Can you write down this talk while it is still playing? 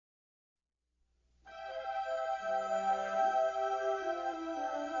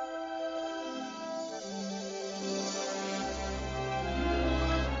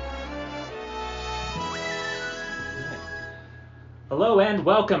Hello and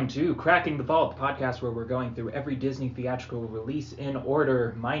welcome to Cracking the Vault, the podcast where we're going through every Disney theatrical release in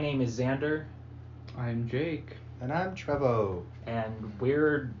order. My name is Xander. I'm Jake. And I'm Trevo. And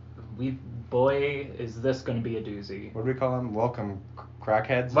boy, is this going to be a doozy. What do we call them? Welcome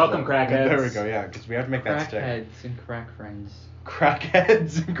crackheads? Welcome crackheads. There we go, yeah, because we have to make that stick. Crackheads and crack friends.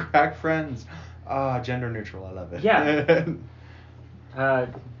 Crackheads and crack friends. Gender neutral, I love it. Yeah.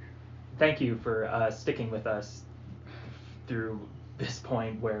 Thank you for sticking with us through this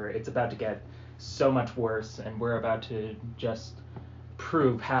point where it's about to get so much worse, and we're about to just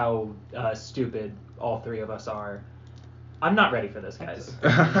prove how stupid all three of us are. I'm not ready for this, guys.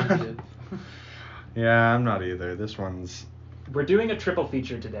 Yeah, I'm not either. This one's... We're doing a triple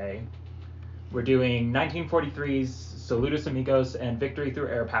feature today. We're doing 1943's Saludos Amigos and Victory Through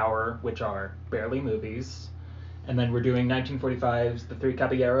Air Power, which are barely movies. And then we're doing 1945's The Three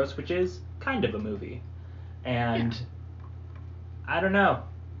Caballeros, which is kind of a movie. And I don't know.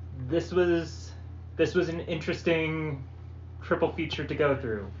 This was an interesting triple feature to go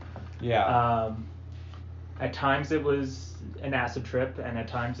through. Yeah. At times it was an acid trip, and at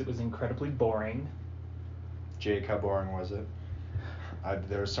times it was incredibly boring. Jake, how boring was it?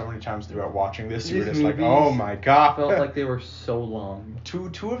 There were so many times throughout watching this, you were These just like, movies oh my god. felt like they were so long. Two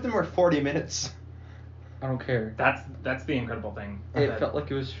of them were 40 minutes. I don't care. That's the incredible thing. It felt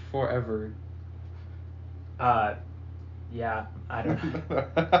like it was forever. Yeah, I don't know.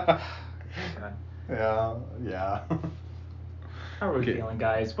 God. Yeah. How are we Okay. feeling,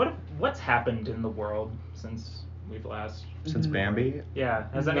 guys? What's happened in the world since we've last... Since Bambi? Yeah,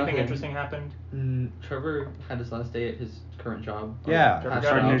 has anything Nothing. interesting happened? Trevor had his last day at his current job. Yeah, Trevor I got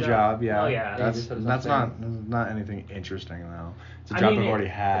started a a new job? job, yeah. Oh, yeah. That's David that's said not anything interesting though. It's a I job mean, I've already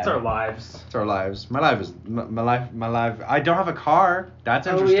had. It's our lives. It's our lives. My life. I don't have a car. That's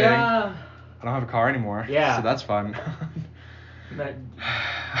interesting. Oh yeah. I don't have a car anymore. Yeah. So that's fun. That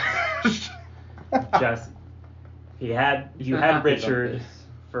just... You had not happy about Richard this.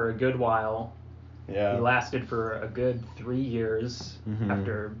 for a good while. Yeah. He lasted for a good 3 years Mhm.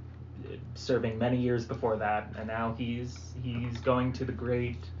 after serving many years before that, and now he's going to the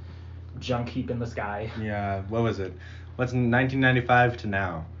great junk heap in the sky. Yeah. What was it? What's 1995 to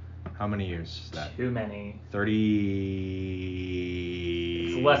now? How many years is that? Too many.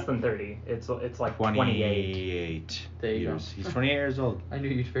 30. It's less than 30. It's like 28. 28 There you go. years. He's 28 years old. I knew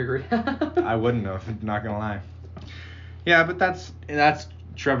you'd figure it out. I wouldn't have, not gonna lie. Yeah, but that's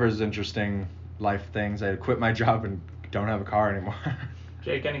Trevor's interesting life things. I quit my job and don't have a car anymore.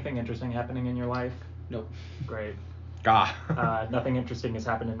 Jake, anything interesting happening in your life? Nope. Great. Gah. Nothing interesting has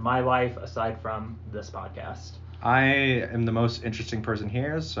happened in my life aside from this podcast. I am the most interesting person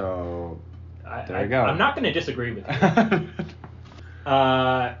here, so there you go. I'm not going to disagree with you.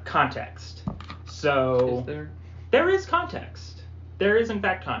 Context. So Is there? there is context. There is in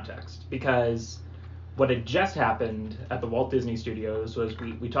fact context, because what had just happened at the Walt Disney Studios was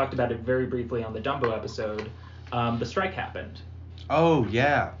we talked about it very briefly on the Dumbo episode. The strike happened, Oh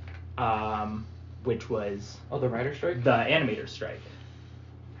yeah. which was Oh, the writer strike? the animator strike,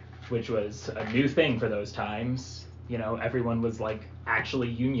 which was a new thing for those times. You know, everyone was like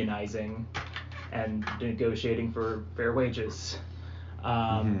actually unionizing and negotiating for fair wages.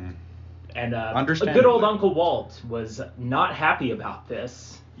 Mhm. And a good Understandably. old Uncle Walt was not happy about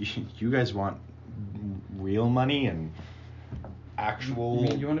this. You guys want real money and actual. You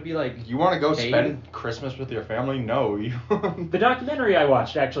mean you want to be like? You want to go paid? spend Christmas with your family? No, you. The documentary I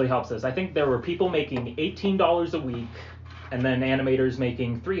watched actually helps us. I think there were people making $18 a week, and then animators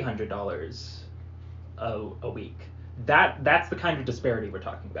making $300 a week. That's the kind of disparity we're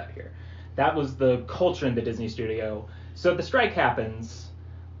talking about here. That was the culture in the Disney studio. So the strike happens.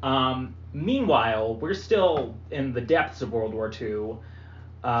 Meanwhile, we're still in the depths of World War II.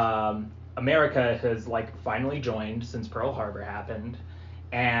 America has finally joined since Pearl Harbor happened,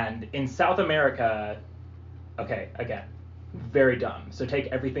 and in South America, okay, again, very dumb, so take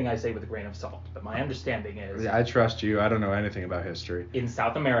everything I say with a grain of salt, but my understanding is I trust you. I don't know anything about history. in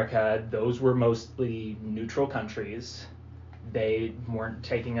South America, those were mostly neutral countries. They weren't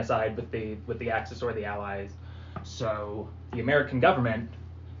taking a side with the Axis or the Allies. So the American government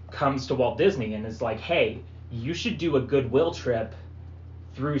comes to Walt Disney and is like, hey, you should do a goodwill trip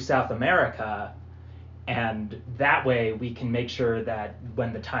through South America, and that way we can make sure that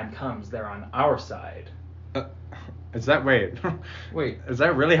when the time comes, they're on our side. Is that wait? Wait. Is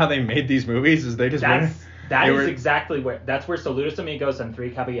that really how they made these movies? Is they just That is exactly where Saludos Amigos and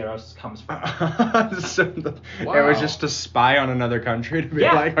Three Caballeros comes from. It was just to spy on another country to be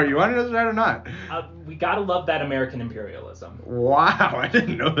Yeah. like, are you on this side or not? We gotta love that American imperialism. Wow, I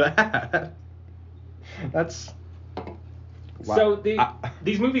didn't know that. That's So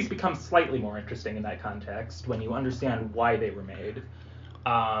these movies become slightly more interesting in that context when you understand why they were made.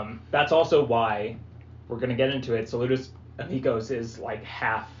 That's also why we're going to get into it. Saludos Amigos is like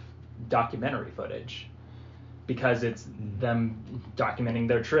half documentary footage because it's them documenting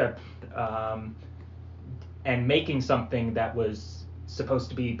their trip and making something that was supposed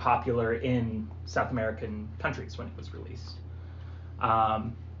to be popular in South American countries when it was released.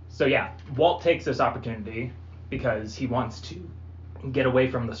 So yeah, Walt takes this opportunity because he wants to get away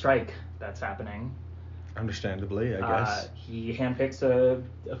from the strike that's happening. Understandably, I guess. He handpicks a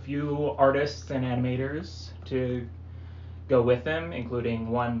few artists and animators to go with him, including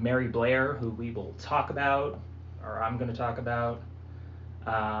one Mary Blair, who we will talk about, or I'm going to talk about.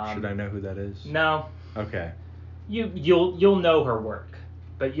 Should I know who that is? No. Okay. You'll know her work,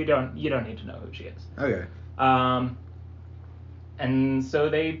 but you don't need to know who she is. Okay. And so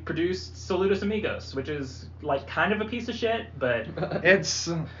they produced Saludos Amigos, which is like kind of a piece of shit, but it's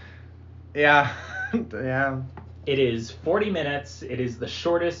yeah. It is 40 minutes. It is the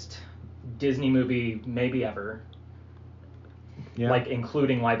shortest Disney movie maybe ever. Yeah. Like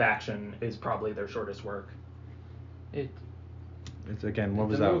including live action is probably their shortest work. It's again, what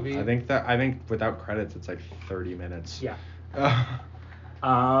was that? Movie. I think without credits it's like 30 minutes. Yeah.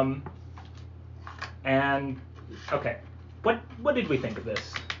 And okay. What did we think of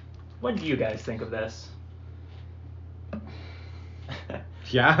this? What do you guys think of this?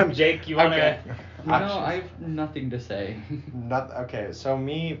 Yeah. Jake, you wanna? Okay. No, I have nothing to say. Okay, so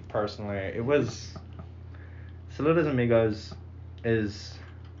me personally, it was Saludos Amigos is.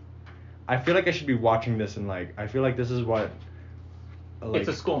 I feel like I should be watching this and like I feel like this is what. Like, It's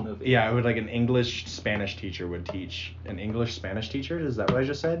a school movie. Yeah, it would like an English Spanish teacher would teach. An English Spanish teacher? Is that what I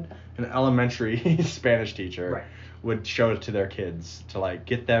just said? An elementary Spanish teacher Right. would show it to their kids to like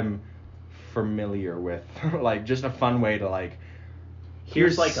get them familiar with like just a fun way to like.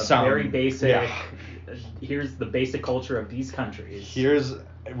 Here's like a very basic. Yeah. Here's the basic culture of these countries.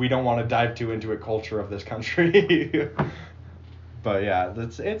 We don't want to dive too into a culture of this country. But yeah,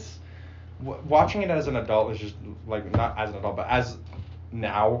 it's watching it as an adult is just like not as an adult but as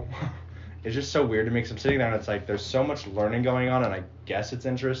now it's just so weird to me because I'm sitting there and it's like there's so much learning going on and I guess it's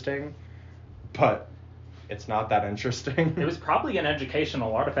interesting but it's not that interesting. It was probably an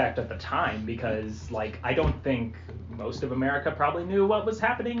educational artifact at the time because like I don't think most of America probably knew what was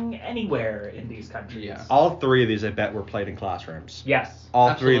happening anywhere in these countries. Yeah. All three of these I bet were played in classrooms. Yes.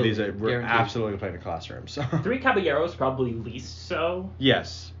 All three of these Absolutely. were Guaranteed. absolutely played in classrooms. Three Caballeros probably least so.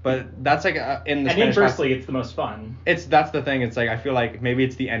 Yes, but that's like in the And Spanish inversely, it's the most fun. That's the thing. It's like I feel like maybe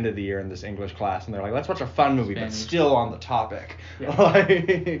it's the end of the year in this English class, and they're like, let's watch a fun movie, but Spanish. still on the topic. Yeah.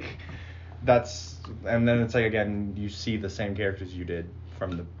 Like that's, and then it's like again, you see the same characters you did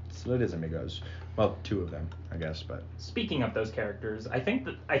from the Saludos Amigos. Well, two of them, I guess, but. Speaking of those characters, I think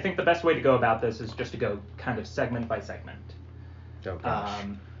the best way to go about this is just to go kind of segment by segment. Oh gosh.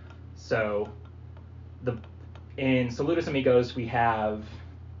 So, in Saludos Amigos, we have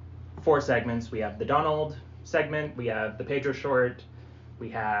 4 segments. We have the Donald segment, we have the Pedro short, we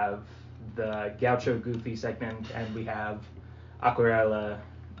have the Gaucho Goofy segment, and we have Aquarela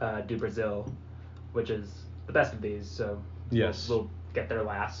do Brazil, which is the best of these. So Yes. we'll get there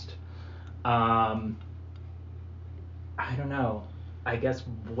last. I don't know. I guess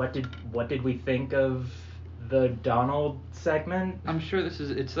what did we think of the Donald segment? I'm sure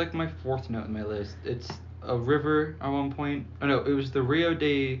it's like my 4th note in my list. It's a river at one point. Oh no, it was the Rio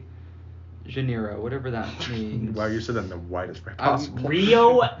de Janeiro, whatever that means. Wow, you said that in the widest way possible.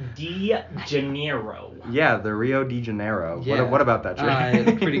 Rio de Janeiro. Yeah, the Rio de Janeiro. Yeah. What about that,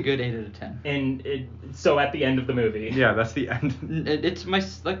 Jay? Pretty good, 8 out of 10. And so at the end of the movie. Yeah, that's the end. It's my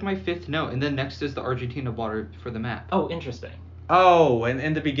 5th note, and then next is the Argentina border for the map. Oh, interesting. Oh, and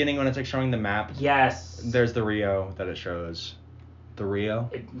in the beginning when it's like showing the map, Yes. there's the Rio that it shows. The Rio?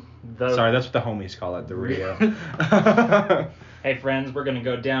 The- Sorry, that's what the homies call it, the Rio. Hey friends, we're gonna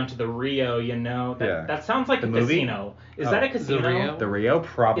go down to the Rio. You know Yeah. that sounds like The a movie? casino. Is Oh, that a the casino? Rio? The Rio,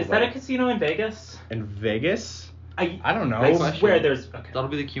 probably. Is that a casino in Vegas? In Vegas? I don't know. I Question. swear there's. Okay. That'll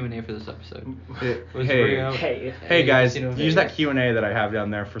be the Q&A for this episode. Was Hey. Rio- Hey. Hey guys, casino in use that Vegas. Q&A that I have down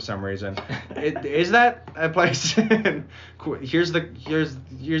there for some reason. Is that a place? Here's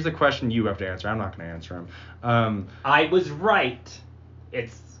the question you have to answer. I'm not going to answer them. I was right.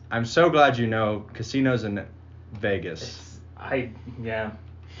 It's. I'm so glad you know casinos in Vegas. Yeah.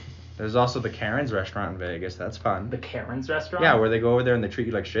 There's also the Karen's restaurant in Vegas. That's fun. The Karen's restaurant? Yeah, where they go over there and they treat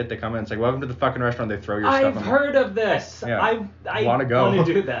you like shit. They come in and say, welcome to the fucking restaurant. They throw your stuff I've heard of this. Yeah. I want to go. want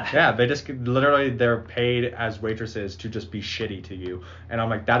to do that. Yeah, they just literally they're paid as waitresses to just be shitty to you. And I'm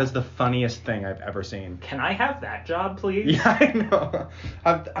like, that is the funniest thing I've ever seen. Can I have that job, please? Yeah, I know.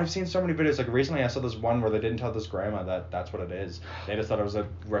 I've seen so many videos. Like recently I saw this one where they didn't tell this grandma that that's what it is. They just thought it was a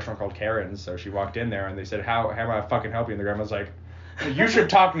restaurant called Karen's. So she walked in there and they said, how am I fucking help you? And the grandma's like, you should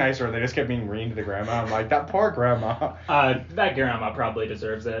talk nicer. They just kept being mean to the grandma. I'm like, that poor grandma. That grandma probably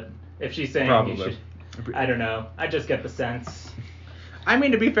deserves it. If she's saying Probably. you should, I don't know. I just get the sense. I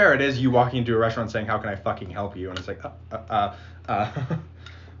mean, to be fair, it is you walking into a restaurant saying, how can I fucking help you? And it's like, But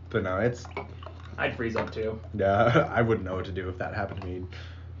no, it's... I'd freeze up too. Yeah, I wouldn't know what to do if that happened to me.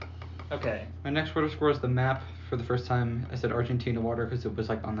 Okay. My next word score is the map. For the first time, I said Argentina water because it was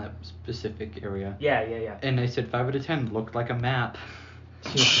like on that specific area. Yeah. And I said 5 out of 10 looked like a map.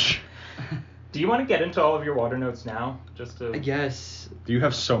 Do you want to get into all of your water notes now? Just to... Yes. You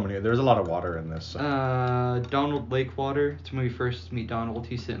have so many. There's a lot of water in this. So. Donald Lake water. It's when we first meet Donald.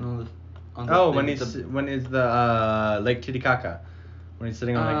 He's sitting on the Oh, thing when he's the Lake Titicaca. When he's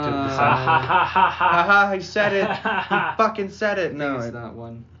sitting on Lake Titicaca. ha. He said it. He fucking said it. No, it's that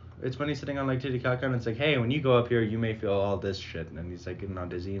one. It's when he's sitting on Lake Titicaca and it's like, hey, when you go up here, you may feel all this shit. And he's like getting all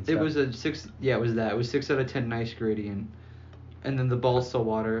dizzy and stuff. It was a 6. Yeah, it was that. It was 6 out of 10 nice gradient. And then the balsa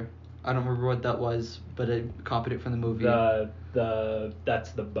water. I don't remember what that was, but I copied it from the movie.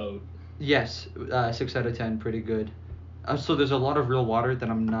 That's the boat. Yes, 6 out of 10, pretty good. So there's a lot of real water that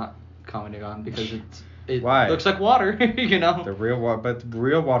I'm not commenting on because it Why? looks like water, you know. The real water, but the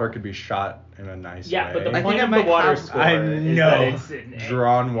real water could be shot in a nice way. Yeah, but the I point think of I the might water have- score I is know. that it's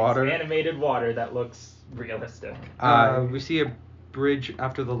Drawn water. It's animated water that looks realistic. We see a bridge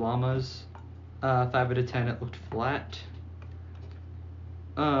after the llamas. 5 out of 10, it looked flat.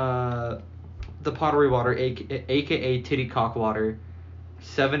 The pottery water, aka Tittycock water,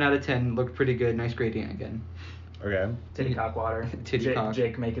 7 out of 10, looked pretty good. Nice gradient again. Okay. Tittycock water. Tittycock.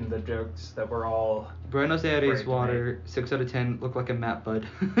 Jake making the jokes that we're all... Buenos Aires Great to water, 6 out of 10, looked like a map, bud.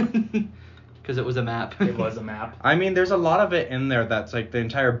 Because it was a map. It was a map. I mean, there's a lot of it in there that's like the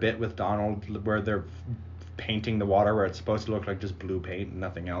entire bit with Donald where they're painting the water where it's supposed to look like just blue paint and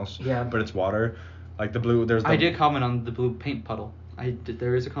nothing else. Yeah. But it's water. Like the blue, there's the... I did comment on the blue paint puddle.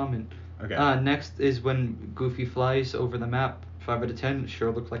 There is a comment. Okay. Next is when Goofy flies over the map. 5 out of 10,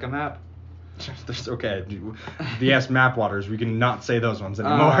 sure looked like a map. Okay. Yes, map waters. We can not say those ones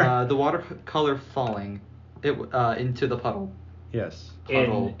anymore. The watercolor falling into the puddle. Yes.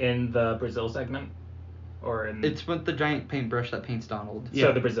 Puddle. In the Brazil segment? Or in... It's with the giant paintbrush that paints Donald.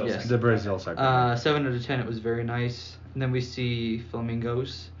 So the Brazil Yes. segment. The Brazil segment. 7 out of 10, it was very nice. And then we see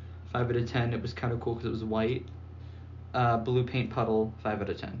flamingos. 5 out of 10, it was kind of cool because it was white. Blue paint puddle, 5 out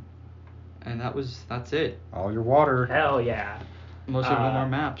of 10. And that's it. All your water. Hell yeah. Most of them are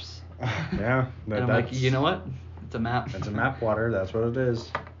maps. Yeah. And I'm like, you know what? It's a map. It's a map water. That's what it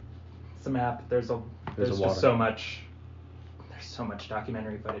is. It's a map. There's There's just water. so much... There's so much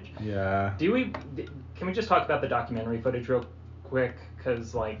documentary footage. Yeah. Can we just talk about the documentary footage real quick?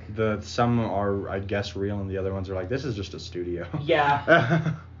 Because, like... Some are, I guess, real, and the other ones are like, this is just a studio.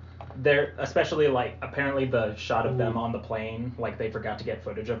 Yeah. They're, especially, like, apparently the shot of them on the plane, like, they forgot to get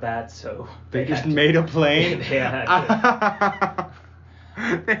footage of that, so... They just had to- made a plane? They had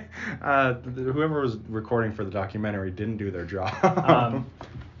Whoever was recording for the documentary didn't do their job.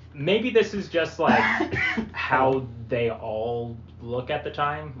 Maybe this is just, like, how they all look at the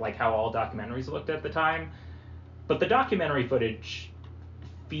time, like how all documentaries looked at the time. But the documentary footage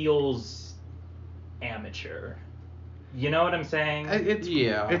feels amateur. You know what I'm saying?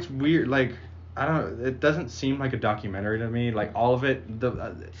 It's weird. Like, I don't know. It doesn't seem like a documentary to me. Like, all of it,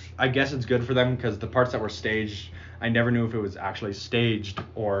 I guess it's good for them because the parts that were staged, I never knew if it was actually staged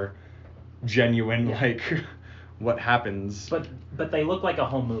or genuine, Yeah. like, what happens. But they look like a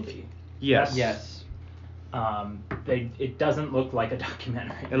home movie. Yes. Yes. It doesn't look like a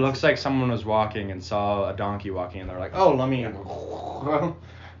documentary. It looks like someone was walking and saw a donkey walking and they're like, oh, let me...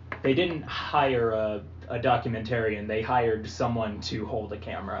 They didn't hire a documentarian. They hired someone to hold a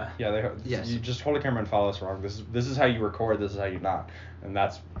camera. Yeah, Yes. You just hold a camera and follow us around. This is how you record. This is how you not. And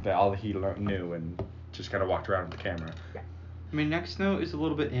that's all he knew and just kind of walked around with the camera. Yeah. My next note is a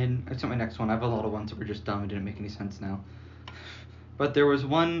little bit in. It's not my next one. I have a lot of ones that were just dumb and didn't make any sense now. But there was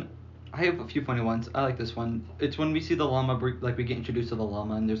one. I have a few funny ones. I like this one. It's when we see the llama, like we get introduced to the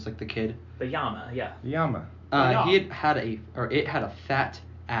llama, and there's like the kid. The Yama, yeah. Yama. Yeah. It had a fat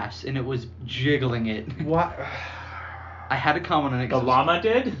ass, and it was jiggling it. What? I had to comment on it. The 'cause it was- llama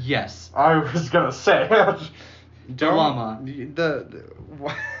did? Yes. I was gonna say. The llama.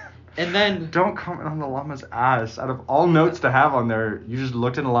 What? And then Don't comment on the llama's ass. Out of all notes to have on there, you just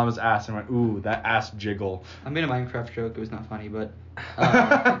looked at the llama's ass and went, "Ooh, that ass jiggle." I made a Minecraft joke. It was not funny, but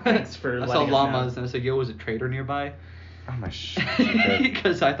Thanks for I letting saw us llamas know. and I said, "Yo, was a trader nearby?" Oh my shit.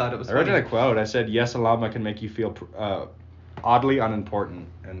 Because I thought it was I wrote funny. in a quote. I said, "Yes, a llama can make you feel oddly unimportant."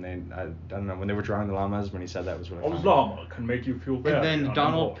 And I don't know, when they were drawing the llamas, when he said that, was really funny. llama can make you feel And then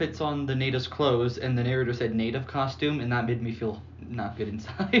Donald puts on the native's clothes, and the narrator said native costume, and that made me feel not good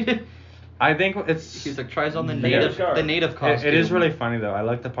inside. I think it's. He was like, tries on the Native native costume. It is really funny though. I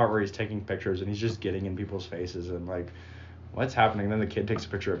like the part where he's taking pictures and he's just getting in people's faces and like, what's happening? And then the kid takes a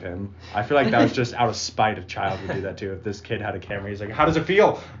picture of him. I feel like that was just out of spite. A child would do that too. If this kid had a camera, he's like, how does it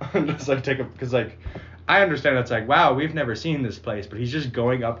feel? Just like because like, I understand it's like, wow, we've never seen this place, but he's just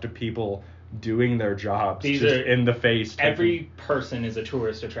going up to people doing their jobs, These just are in the face. Every person is a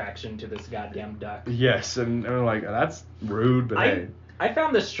tourist attraction to this goddamn duck. Yes, and I'm like, that's rude, but hey. I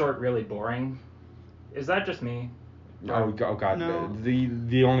found this short really boring. Is that just me? Oh god, No.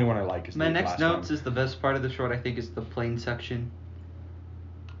 the only one I like is My the next last notes one. is the best part of the short. I think is the plane section.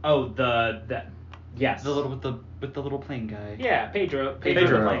 Oh, yes. The little with the little plane guy. Yeah, Pedro the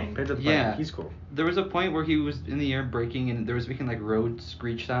plane. Pedro the plane. Yeah. He's cool. There was a point where he was in the air braking and there was making like road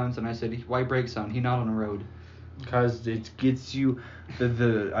screech sounds, and I said, "Why brake sound? He not on a road." Because it gets you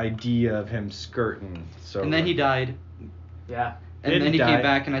the idea of him skirting. So. And then he died. Yeah. And Did then he he die? came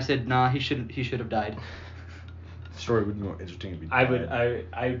back and I said, "Nah, he should have died." The story would be more interesting if he I died.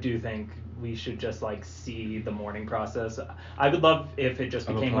 I do think we should just like see the mourning process. I would love if it just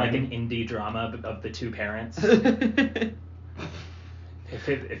Of a became like an plane? indie drama of the two parents. If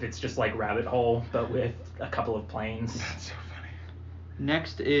it's just like Rabbit Hole, but with a couple of planes. That's so funny.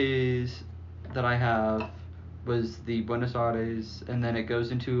 Next is that I have was the Buenos Aires, and then it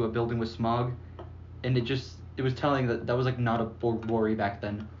goes into a building with smog, and it was telling that was like not a worry back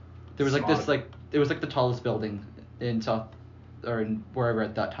then. There was like this Smog. it was like the tallest building in South or in wherever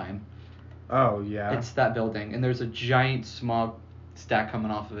at that time. Oh yeah. It's that building, and there's a giant smog stack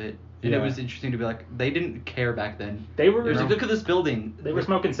coming off of it. And Yeah. it was interesting to be like, they didn't care back then. They were- It was like, look at this building. They were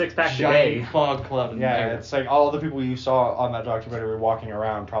smoking 6-packs a Giant day. fog cloud in the Yeah, air. it's like all the people you saw on that documentary walking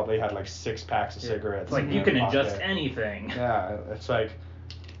around probably had like 6 packs of cigarettes. It's like in you their can adjust pocket. anything. Yeah, it's like,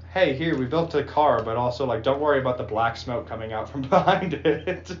 hey, here we built a car, but also like don't worry about the black smoke coming out from behind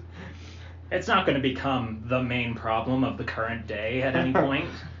it. It's not going to become the main problem of the current day at any point.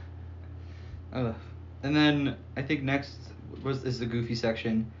 Ugh. And then I think next is the Goofy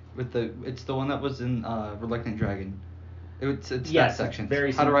section with it's the one that was in Reluctant Dragon. It's Yes, that section.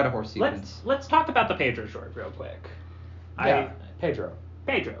 very How to simple. ride a horse sequence. Let's talk about the Pedro short real quick. Yeah, Pedro.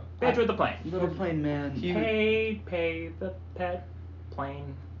 Pedro the plane. Little plane man. Pay the pet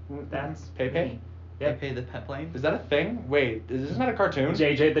plane. That's Pepe? me. They Yep. pay the pet plane. Is that a thing? Wait, isn't that a cartoon?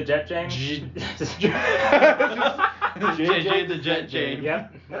 JJ the Jet Jane. JJ the Jet Jane.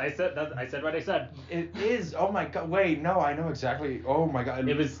 Yep, I said what I said. It is. Oh my god. Wait, no, I know exactly. Oh my god.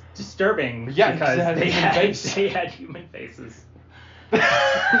 It was disturbing Yeah, because it had they human had face. they had human faces.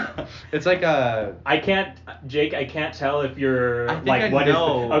 It's like a. I can't tell if you're I think like I what is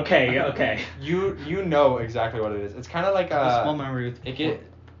know. the, okay. You know exactly what it is. It's kind of like A small memory with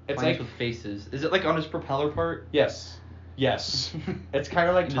it's planes like with faces. Is it like on his propeller part? yes. Yes. It's kind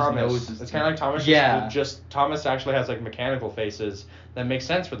of like And his nose Thomas. is- It's kind of like Thomas. Yeah. Just Thomas actually has like mechanical faces that make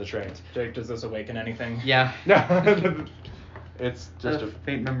sense for the trains. Jake, does this awaken anything? Yeah. No. It's just a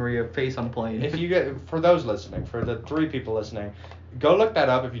faint memory of face on plane. If you get for those listening, for the 3 people listening, go look that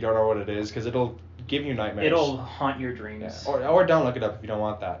up if you don't know what it is, because it'll give you nightmares. It'll haunt your Yeah. dreams. Or don't look it up if you don't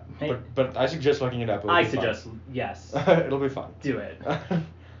want that. Hey. But I suggest looking it up. It'll I be fun. suggest yes. It'll be fun. Do it.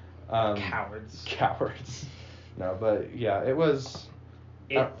 Cowards. Cowards. No, but yeah, it was.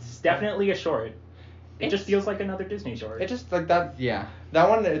 It's definitely a short. It just It's- feels like another Disney short. It just like that. Yeah. That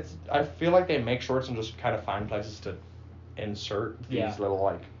one, it's. I feel like they make shorts and just kind of find places to insert these Yeah. little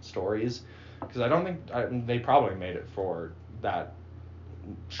like stories, because I don't think they probably made it for that.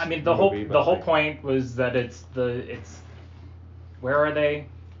 I mean, the movie, whole but, like, point was that it's where are they?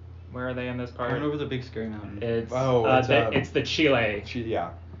 Where are they in this part? Going over the big scary mountain. It's it's the Chile Yeah.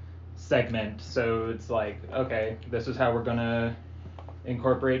 segment. So it's like, okay, this is how we're gonna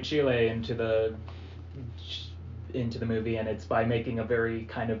incorporate Chile into the movie, and it's by making a very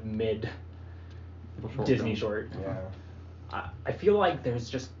kind of mid Little short Disney film. short. Yeah. I feel like there's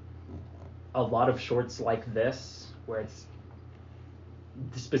just a lot of shorts like this where it's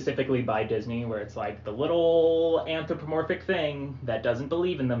specifically by Disney, where it's like the little anthropomorphic thing that doesn't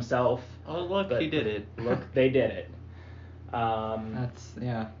believe in themselves. Oh look, But he did it. Look, they did it. That's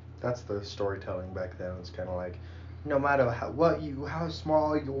yeah. That's the storytelling back then. It's kind of like, no matter how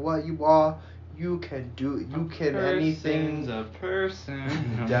small what you are, you can anything. A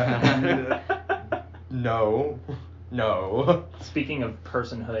person. No. No. Speaking of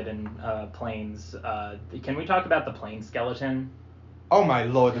personhood and planes, can we talk about the plane skeleton? Oh my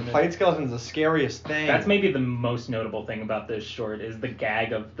lord, the plane skeleton's the scariest thing. That's maybe the most notable thing about this short is the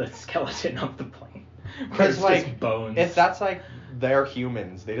gag of the skeleton of the plane. Because like just bones. if that's like they're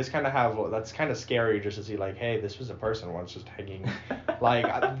humans, they just kind of have that's kind of scary just to see like, hey, this was a person once just hanging.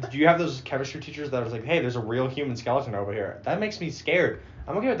 Like, do you have those chemistry teachers that was like, hey, there's a real human skeleton over here? That makes me scared.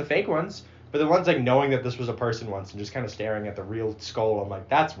 I'm okay with the fake ones, but the ones like knowing that this was a person once and just kind of staring at the real skull, I'm like,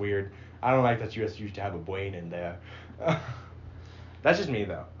 that's weird. I don't like that you used to have a brain in there. That's just me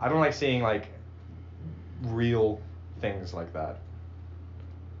though. I don't like seeing like real things like that.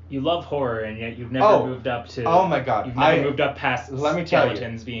 You love horror, and yet you've never moved up to. Oh my god! You've never moved up past let me tell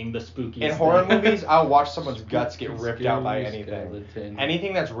skeletons being the spookiest. In horror movies, I'll watch someone's guts get ripped out by anything. Skeleton.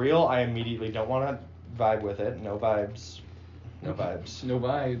 Anything that's real, I immediately don't want to vibe with it. No vibes. No vibes. No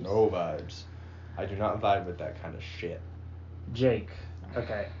vibes. No vibes. I do not vibe with that kind of shit. Jake,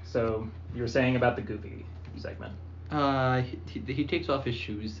 okay, so you were saying about the Goofy segment. He takes off his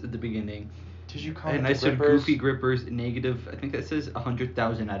shoes at the beginning. Did you call and I said Goofy Grippers negative. I think that says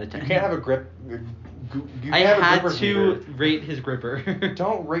 100,000 out of 10. You can't have a grip. I had to rate his gripper.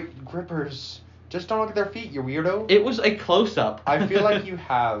 Don't rate grippers. Just don't look at their feet, you weirdo. It was a close up. I feel like you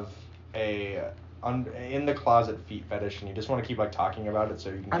have a in the closet feet fetish, and you just want to keep like talking about it so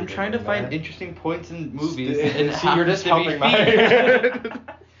you can. I'm trying to find interesting points in movies. And see, you're just helping my.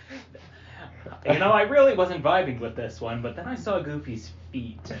 You know, I really wasn't vibing with this one, but then I saw Goofy's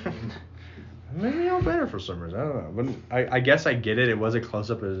feet and. Maybe I'm better for some reason. I don't know. But I guess I get it. It was a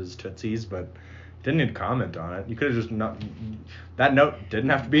close up of his tootsies, but didn't need to comment on it. You could have just not. That note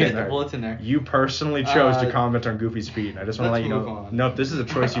didn't have to be in there. Well, it's in there. You personally chose to comment on Goofy's feet, and I just want to let you know. On. Nope, this is a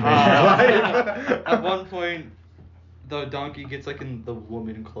choice you made in your life. At one point, the donkey gets like in the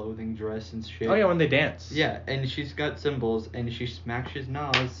woman clothing dress and shit. Oh yeah, when they dance. Yeah, and she's got cymbals, and she smacks his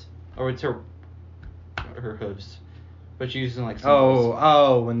nose, or it's her hooves. But she's using like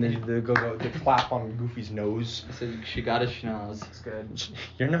cymbals. When they go clap on Goofy's nose. I said she got a schnoz. That's good.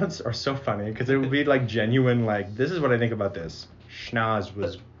 Your notes are so funny because it would be like genuine. Like, this is what I think about this. Schnoz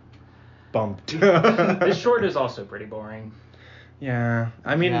was bumped. This short is also pretty boring. Yeah,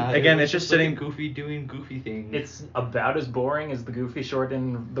 I mean, again, it's just sitting. Goofy doing Goofy things. It's about as boring as the Goofy short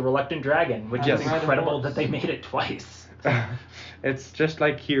in The Reluctant Dragon, which is incredible that they made it twice. It's just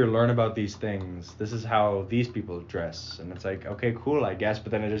like, here, learn about these things. This is how these people dress. And it's like, okay, cool, I guess. But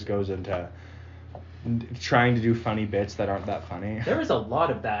then it just goes into trying to do funny bits that aren't that funny. There is a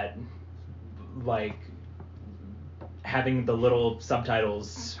lot of that, like, having the little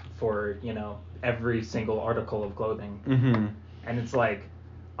subtitles for, you know, every single article of clothing. Mm-hmm. And it's like,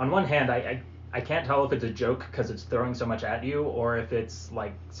 on one hand, I can't tell if it's a joke because it's throwing so much at you, or if it's,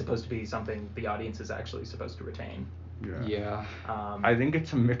 like, supposed to be something the audience is actually supposed to retain. Yeah. I think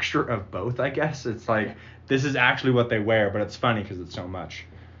it's a mixture of both, I guess. It's like, this is actually what they wear, but it's funny because it's so much.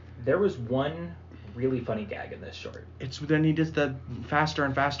 There was one really funny gag in this short. It's then he does the faster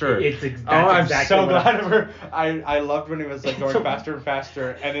and faster. I'm so glad of her. I loved when he was like going faster and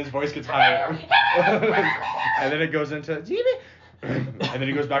faster, and his voice gets higher. And then it goes into and then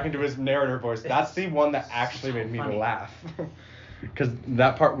he goes back into his narrator voice. That's the one that actually made me laugh. Because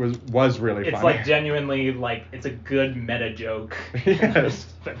that part was really funny. It's like genuinely, like, it's a good meta joke. Yes.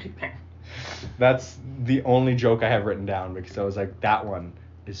 That's the only joke I have written down because I was like, that one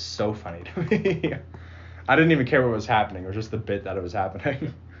is so funny to me. I didn't even care what was happening. It was just the bit that it was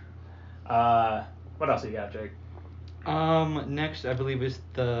happening. What else you got, Jake? Next, I believe, is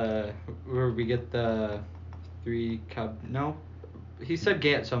where we get the no? He said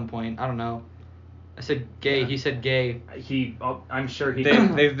gay at some point. I don't know. I said gay. Yeah. He said gay. I'm sure he.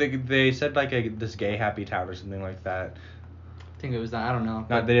 They said like this gay happy town or something like that. I think it was that. I don't know.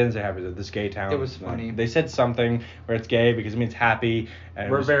 No, they didn't say happy. This gay town. It was funny. They said something where it's gay because it means happy.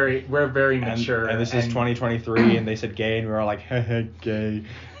 And we're very mature. And this is 2023, and they said gay, and we were all like, gay.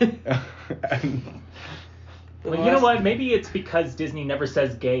 Well, you know what? Maybe it's because Disney never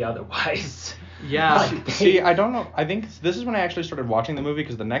says gay otherwise. Yeah. See, I don't know. I think this is when I actually started watching the movie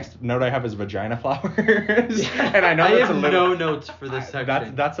because the next note I have is vagina flowers. And I know I have no notes for this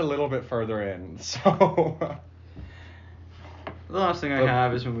section. That's a little bit further in. So. The last thing I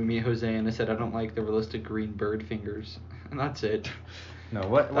have is when we meet Jose and I said I don't like the realistic green bird fingers. And that's it. No,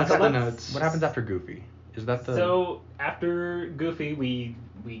 what's the notes? What happens after Goofy? Is that the... So, after Goofy, we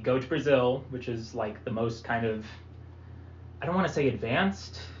go to Brazil, which is like the most kind of, I don't want to say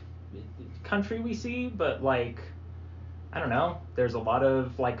advanced country we see, but like I don't know. There's a lot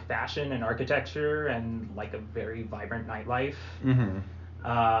of like fashion and architecture and like a very vibrant nightlife.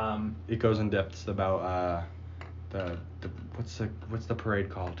 It goes in depths about the what's the parade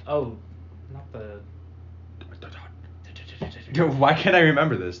called? Oh, not the. Why can't I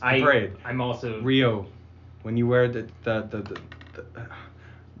remember this? The parade. I'm also Rio, when you wear the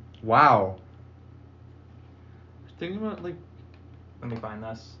wow. Thinking about like. Let me find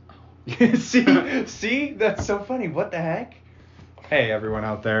this. See, that's so funny. What the heck? Hey, everyone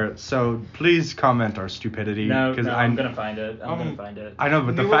out there. So please comment our stupidity. No, I'm gonna find it. I'm gonna find it. I know,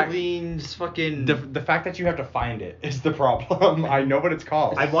 but New Orleans, fucking. the fact that you have to find it is the problem. I know what it's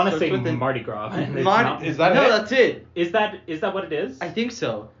called. I want to say Starts with an- Mardi Gras. And it's Mardi- not. is that No, it? that's it. Is that what it is? I think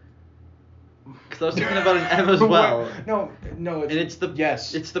so. Because I was thinking about an M as well. No. And it's the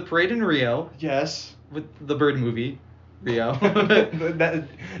yes. It's the parade in Rio yes. with the bird movie, Rio. that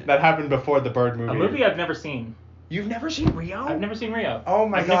happened before the bird movie. A movie I've never seen. You've never seen Rio? I've never seen Rio. Oh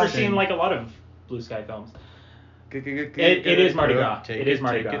my I've never gosh. seen like a lot of Blue Sky films. It is Mardi Gras. It is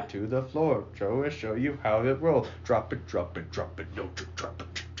Mardi Gras. Take it to the floor. Show you how it rolls. Drop it, no, drop it,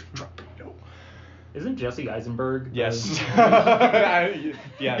 no. Isn't Jesse Eisenberg? Yes.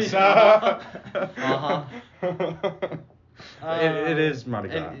 Yes. It is Mardi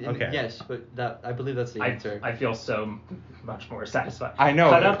Gras. Okay. Yes, but I believe that's the answer. I feel so much more satisfied. I know.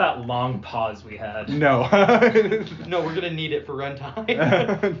 Cut out that long pause we had. No. No, we're gonna need it for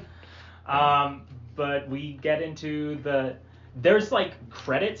runtime. But we get into there's like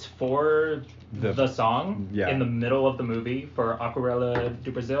credits for the song in the middle of the movie for Aquarela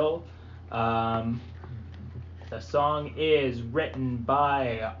do Brasil. The song is written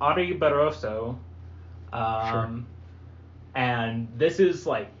by Ari Barroso. Sure. And this is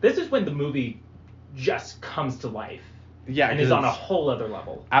when the movie just comes to life. Yeah, and is on a whole other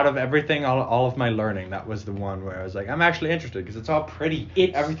level. Out of everything, all of my learning, that was the one where I was like, I'm actually interested because it's all pretty.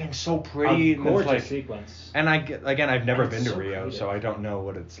 Everything's so pretty. A gorgeous and sequence. And I've never been to so Rio, creative. so I don't know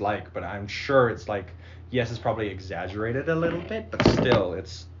what it's like, but I'm sure it's like, yes, it's probably exaggerated a little bit, but still,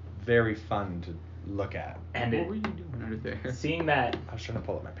 it's very fun to look at. And what were you doing under there? Seeing that, I was trying to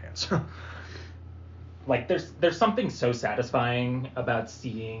pull up my pants. like, there's something so satisfying about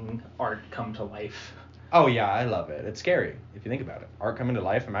seeing art come to life. Oh yeah, I love it. It's scary if you think about it. Art coming to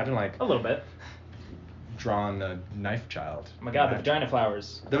life. Imagine like A little bit. drawing a knife child. Oh my god, the vagina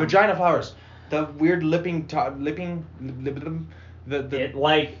flowers. The vagina flowers. The weird lipping.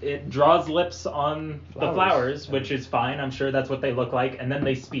 It draws lips on the Flowers. flowers, which is fine. I'm sure that's what they look like, and then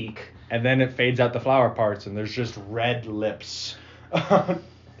they speak. And then it fades out the flower parts, and there's just red lips.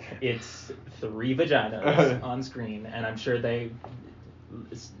 It's 3 vaginas on screen, and I'm sure they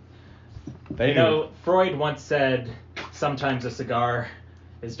They know, Freud once said, sometimes a cigar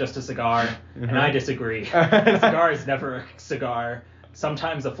is just a cigar, and I disagree. A cigar is never a cigar.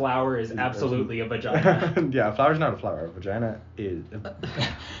 Sometimes a flower is absolutely a vagina. Yeah, a flower's not a flower. A vagina is.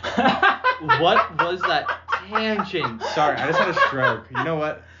 What was that tangent? Sorry, I just had a stroke. You know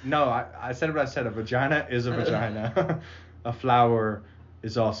what? No, I said what I said. A vagina is a vagina. A flower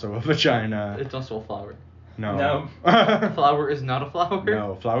is also a vagina. It's also a flower. No. A flower is not a flower?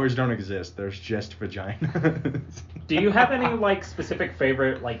 No, flowers don't exist. There's just vaginas. Do you have any like specific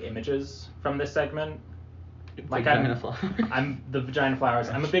favorite like images from this segment? Like Vagina flowers. I'm the vagina flowers.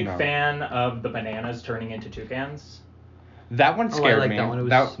 I'm a big No. fan of the bananas turning into toucans. That one scared like me. that one. It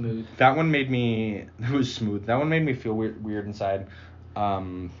was smooth. That one made me. It was smooth. That one made me feel weird inside.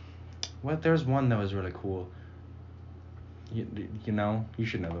 There's one that was really cool. You know, you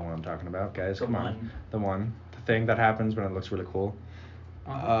should know the one I'm talking about, guys. The Come one. on, the thing that happens when it looks really cool.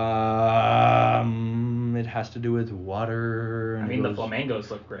 Uh-huh. It has to do with water. I And mean, the goes-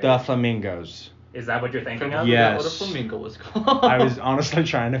 flamingos look great. The flamingos. Is that what you're thinking Trying to of? figure out Yes. what a flamingo was called. I was honestly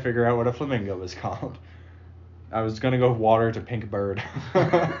trying to figure out what a flamingo was called. I was gonna go water to pink bird.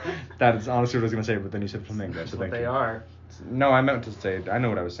 That is honestly what I was gonna say, but then you said flamingo, That's so what thank they you. are. No, I meant to say I know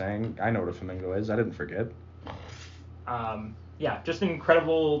what I was saying. I know what a flamingo is. I didn't forget. Yeah, just an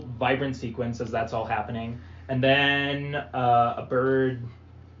incredible, vibrant sequence as that's all happening. And then a bird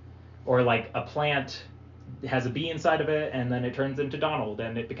or like a plant has a bee inside of it, and then it turns into Donald,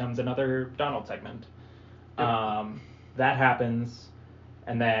 and it becomes another Donald segment. That happens,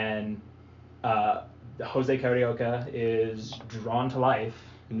 and then Jose Carioca is drawn to life.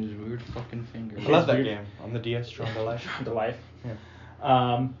 And his weird fucking fingers. I love that weird- game on the DS. Drawn to Life. Drawn to life.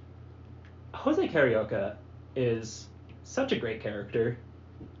 Yeah. Jose Carioca is such a great character.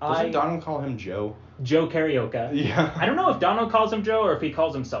 Doesn't Donald call him Joe? Joe Carioca. Yeah. I don't know if Donald calls him Joe or if he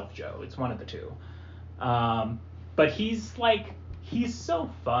calls himself Joe. It's one of the two. But he's so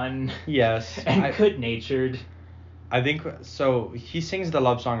fun Yes. and good-natured. I think so. He sings the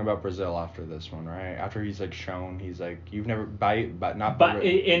love song about Brazil after this one, right? After he's like shown, he's like, "You've never But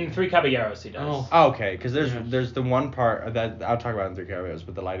in Three Caballeros, he does. Oh, okay. Because Yeah. there's the one part that I'll talk about in Three Caballeros,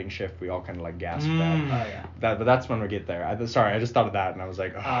 but the lighting shift, we all kind of like gasped Oh at. yeah. But that's when we get there. Sorry, I just thought of that and I was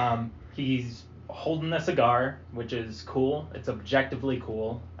like, oh. He's holding a cigar, which is cool. It's objectively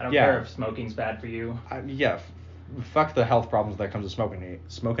cool. I don't Yeah. care if smoking's bad for you. Fuck the health problems that comes with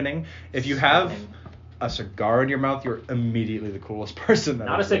smoking. If you have a cigar in your mouth, you're immediately the coolest person. That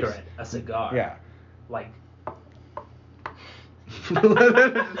Not a exists. cigarette, a cigar. Yeah. Like.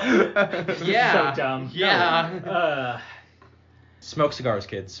 Yeah. So dumb. Yeah. Smoke cigars,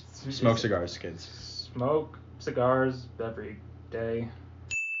 kids. Smoke cigars, kids. Smoke cigars every day.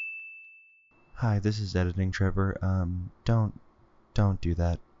 Hi, this is editing Trevor. Don't do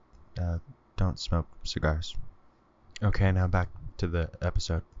that. Don't smoke cigars. Okay, now back to the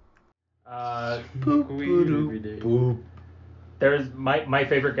episode. Boop. There's my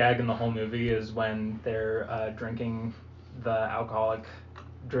favorite gag in the whole movie is when they're drinking the alcoholic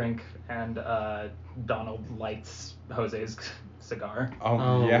drink and Donald lights Jose's cigar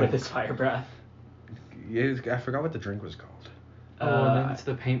Oh, yeah. with his fire breath. Yeah, I forgot what the drink was called. And then it's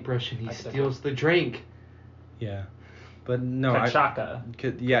the paintbrush and he steals the drink. Yeah. But no, Kachaka.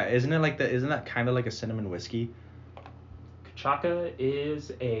 Isn't that kind of like a cinnamon whiskey? Kachaka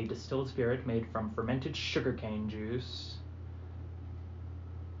is a distilled spirit made from fermented sugarcane juice.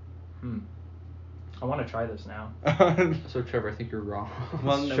 I want to try this now. So Trevor, I think you're wrong.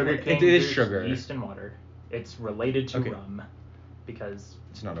 Well, no, Sugarcane it is juice, sugar. yeast and water. It's related to Okay. rum because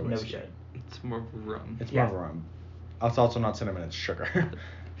It's not a no whiskey. shit. It's more of a rum. It's Yeah. more of a rum. It's also not cinnamon, it's sugar.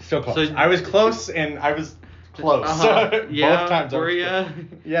 Still close. So- I was close and I was close. Yeah, Both times I were was ya? close.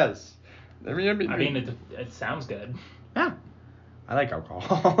 Yes. I mean, it sounds good. Yeah. I like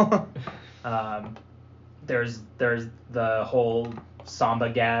alcohol. There's the whole samba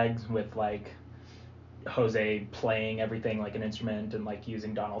gags with like Jose playing everything like an instrument and like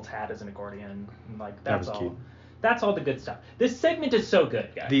using Donald's hat as an accordion. And, like That that's was all. cute. That's all the good stuff. This segment is so good,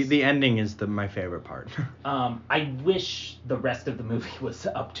 guys. The ending is my favorite part. I wish the rest of the movie was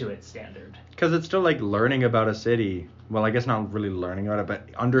up to its standard. Because it's still like learning about a city. Well, I guess not really learning about it, but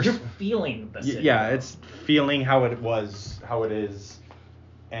You're feeling the city. Yeah, though. it's feeling how it was, how it is,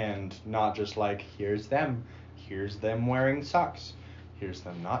 and not just like, here's them wearing socks. Here's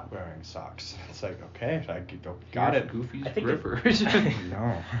them not wearing socks. It's like, okay, I got it. Goofy's I think Rivers.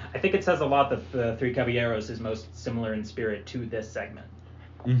 No. I think it says a lot that the Three Caballeros is most similar in spirit to this segment.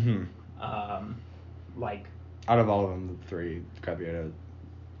 Mm-hmm. Like Out of all of them, the three Caballeros.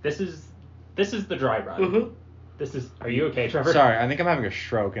 this is the dry run. Mhm. This is. Are you okay, Trevor? Sorry, I think I'm having a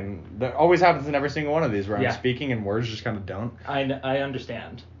stroke, and that always happens in every single one of these where Yeah. I'm speaking and words just kind of don't. I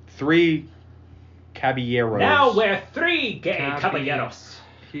understand. Three Caballeros. Now we're three gay caballeros.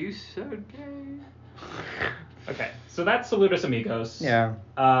 He's so gay. Okay, so that's Saludos Amigos. Yeah.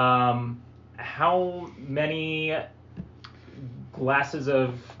 How many glasses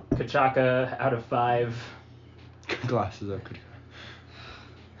of Kachaka out of 5? Glasses of.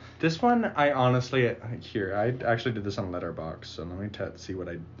 This one, I honestly I actually did this on Letterboxd, so let me see what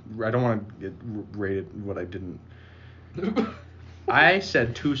I don't want to get rated what I didn't. I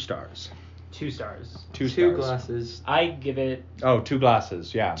said 2 stars. 2 stars. 2 stars. 2 glasses. I give it Oh, 2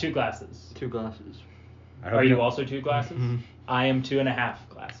 glasses. Yeah. 2 glasses. 2 glasses. I hope Are you don't- also 2 glasses? Mhm. I am 2.5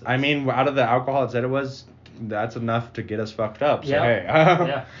 glasses. I mean, out of the alcohol it said it was, that's enough to get us fucked up. So Yeah. hey.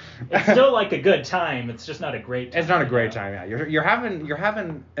 Yeah. It's still like a good time. It's just not a great time. It's not a you great know? time. Yeah. You're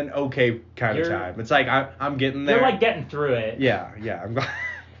having an okay kind of You're- time. It's like I'm getting there. You're like getting through it. Yeah. I'm glad.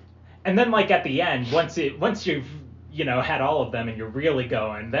 And then like at the end, once you've had all of them and you're really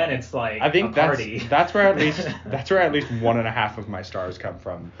going, then it's like I think a party. that's where at least 1.5 of my stars come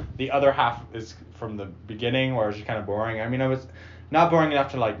from. The other half is from the beginning, where it's just kind of boring. I mean, I was not boring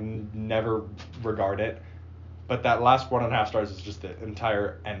enough to like never regard it, but that last 1.5 stars is just the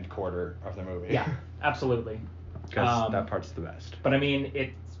entire end quarter of the movie. Yeah, absolutely. Because that part's the best. But I mean,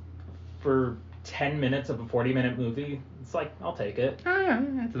 it's for 10 minutes of a 40-minute movie. It's like I'll take it. Oh, yeah,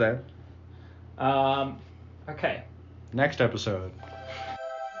 it's there. Okay. Next episode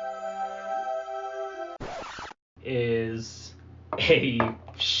Is a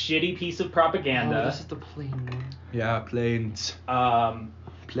shitty piece of propaganda. Oh, this is the plain one. Yeah, planes.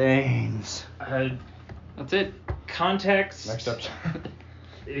 Planes. That's it. Context. Next episode.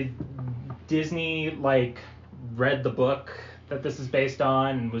 Disney read the book that this is based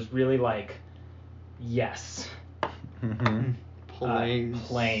on and was really like, yes, Mm-hmm.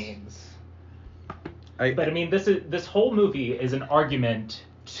 Planes. But I mean, this whole movie is an argument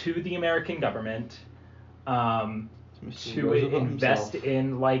to the American government, Mr. to Roosevelt invest himself.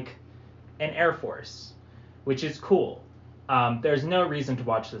 in like an Air Force, which is cool. There's no reason to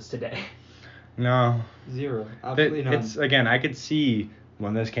watch this today. No. Zero. Absolutely none. It's again, I could see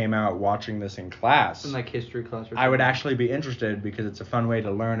when this came out, watching this in class. In like history class or something. I would actually be interested because it's a fun way to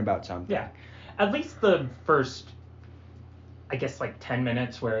learn about something. Yeah, at least the first, I guess, like 10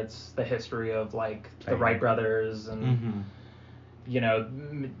 minutes where it's the history of like the Wright brothers and Mm-hmm. you know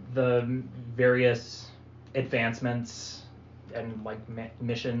the various advancements and like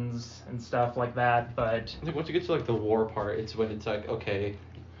missions and stuff like that. But I think once you get to like the war part, it's when it's like, okay,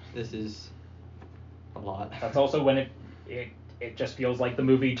 this is a lot. that's also when it just feels like the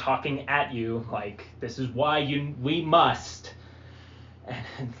movie talking at you, like this is why we must.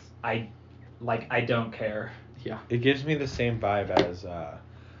 And I don't care. Yeah. It gives me the same vibe as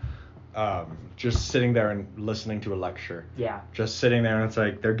just sitting there and listening to a lecture. Yeah. Just sitting there and it's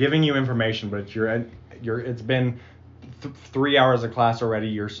like they're giving you information, but it's been 3 hours of class already.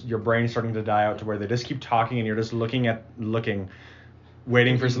 Your brain's starting to die out to where they just keep talking and you're just looking,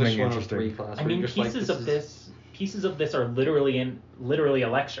 waiting for something interesting. I mean, pieces of this are literally a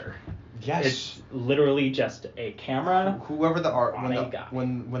lecture. Yes. It's literally just a camera. Whoever the art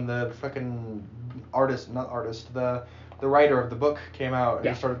when the fucking the writer of the book came out and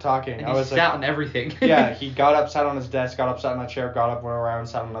he started talking. And I was sat on everything. Yeah, he got up, sat on his desk, got up, sat on a chair, got up, went around,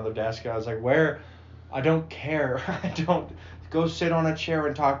 sat on another desk. I was like, where? I don't care. I don't. Go sit on a chair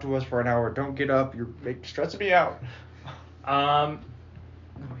and talk to us for an hour. Don't get up. You're stressing me out.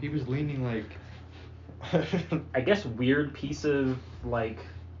 He was leaning like. I guess weird piece of like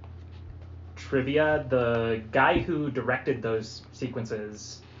trivia. The guy who directed those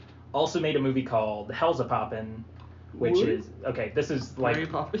sequences also made a movie called Hell's a Poppin', which What? is okay. This is like Mary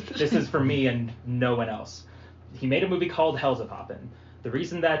Poppins? this is for me and no one else. He made a movie called Hell's a Poppin'. The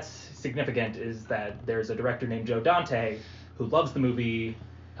reason that's significant is that there's a director named Joe Dante who loves the movie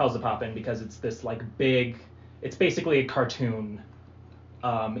Hell's a Poppin' because it's this like big. It's basically a cartoon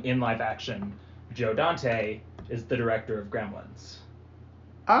in live action. Joe Dante is the director of Gremlins.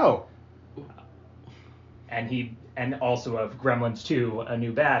 Oh. And also of Gremlins 2, A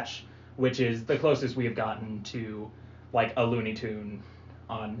New Batch, which is the closest we have gotten to like a Looney Tune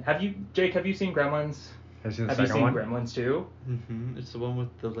on. Have you seen Gremlins? Have you Have you seen Gremlins 2? Mm-hmm. It's the one with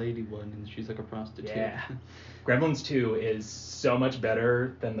the lady one, and she's like a prostitute. Yeah. Gremlins 2 is so much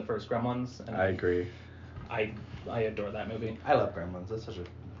better than the first Gremlins. And I agree. I adore that movie. I love Gremlins. That's such a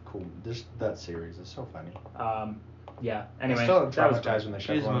cool. That series is so funny. Yeah. Anyway, I'm still that was traumatized when they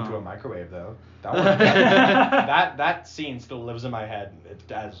shove one Gizmo. into a microwave, though. That scene still lives in my head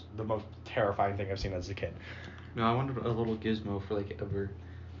as the most terrifying thing I've seen as a kid. No, I wanted a little gizmo for like ever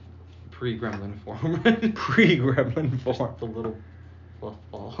pre-gremlin form. Pre-Gremlin form. The little fluff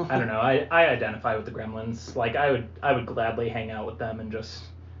ball. I don't know. I identify with the Gremlins. Like I would gladly hang out with them and just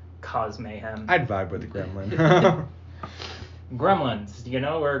cause mayhem. I'd vibe with the Gremlin. Gremlins. You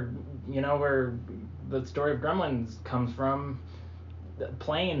know where the story of Gremlins comes from? The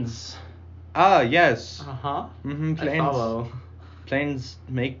planes. Ah, yes. Uh-huh. Mm-hmm. I follow. Planes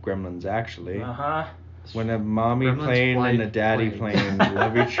make gremlins, actually. Uh-huh. When a mommy Gremlins plane fly and a daddy planes. plane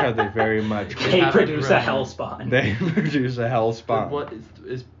love each other very much. They have produce a gremlins. hellspawn. They produce a hell spawn. What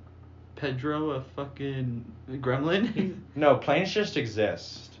is Pedro a fucking gremlin? No, planes just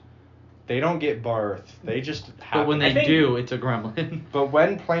exist. They don't get birth. They just happen. But when I they think- do, it's a gremlin. But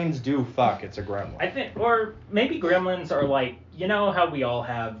when planes do fuck, it's a gremlin. I think, or maybe gremlins are like, you know how we all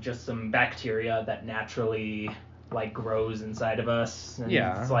have just some bacteria that naturally like grows inside of us, and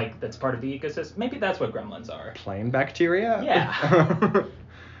Yeah. it's like that's part of the ecosystem. Maybe that's what gremlins are. Plane bacteria? Yeah.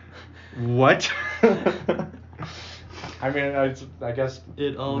 What? I mean, I guess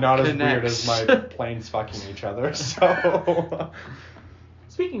It all not connects. as weird as my planes fucking each other. So.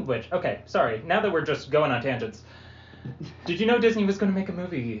 Speaking of which, okay, sorry. Now that we're just going on tangents, did you know Disney was going to make a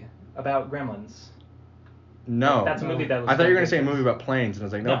movie about gremlins? No. That's a movie that was. I thought you were going gonna say a movie about planes, and I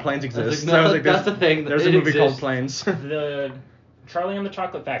was like, no, No. planes I was exist. like, So I was no, like, that's the thing, There's a it movie called exists. Planes. The Charlie and the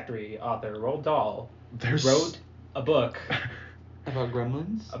Chocolate Factory author Roald Dahl There's- wrote a book About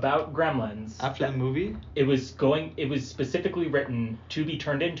gremlins? about gremlins. After the movie? It was specifically written to be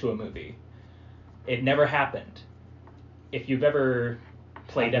turned into a movie. It never happened. If you've ever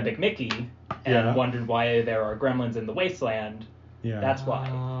played Epic Mickey and Yeah. wondered why there are gremlins in the wasteland, Yeah. that's why.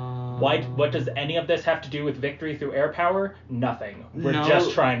 What does any of this have to do with victory through air power? Nothing. We're No,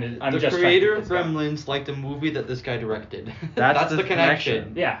 just trying to. I'm the just creator trying of to get this going. Gremlins liked a movie that this guy directed. That's the the connection.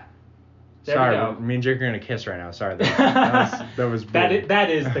 connection. Yeah. There Sorry, we go. me and Jake are gonna kiss right now. Sorry, that was weird. that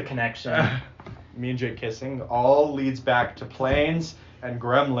is the connection. Me and Jake kissing all leads back to planes and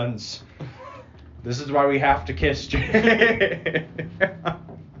gremlins. This is why we have to kiss, Jay.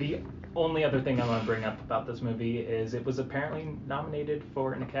 The only other thing I want to bring up about this movie is it was apparently nominated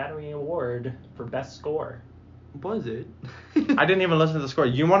for an Academy Award for Best Score. Was it? I didn't even listen to the score.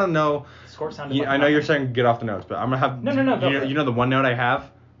 You want to know? The score sounded Yeah, like I know you're nothing. saying get off the notes, but I'm gonna have. No, go for it. You know the one note I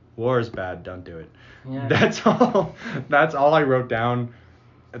have? War is bad. Don't do it. Yeah. That's all. That's all I wrote down.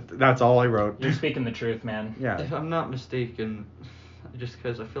 That's all I wrote. You're speaking the truth, man. Yeah. If I'm not mistaken, just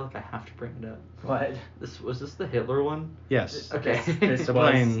because I feel like I have to bring it up. What? Was this the Hitler one? Yes. Okay. This The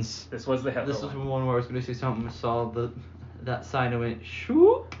was planes. this was the Hitler This was one. one where I was going to say something. I saw that sign and went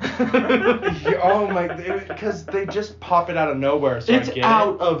shoop. Oh my! Because they just pop it out of nowhere. So It's I get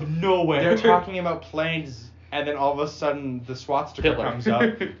out it. of nowhere. They're talking about planes, and then all of a sudden the SWAT sticker Hitler. comes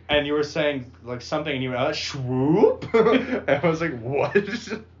up, and you were saying like something, and you went, "Swoop!" And I was like, "What?"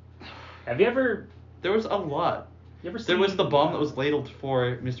 Have you ever There was a lot. You ever seen? There was the bomb that was ladled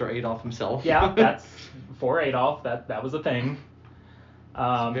for Mr. Adolf himself. Yeah, that's for Adolf. That was a thing.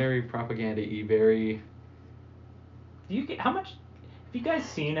 It's very propaganda-y, very... How much? Have you guys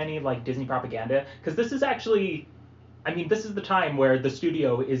seen any like Disney propaganda? Because this is actually, I mean, this is the time where the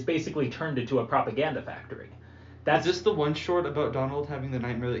studio is basically turned into a propaganda factory. Is this the one short about Donald having the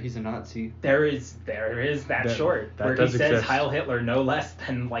nightmare that he's a Nazi? There is that short that where he does says exist. Heil Hitler no less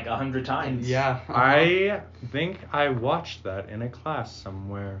than like 100 times. Yeah. I think I watched that in a class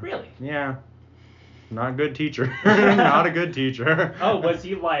somewhere. Really? Yeah. Not a good teacher. Not a good teacher. Oh, was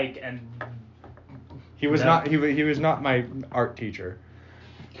he like and? He was No. not. He was not my art teacher.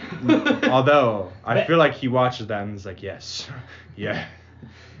 Although I feel like he watches that and is like, yes, yeah.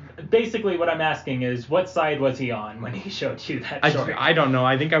 Basically, what I'm asking is, what side was he on when he showed you that short? I don't know.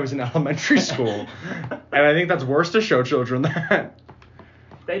 I think I was in elementary school, and I think that's worse to show children that.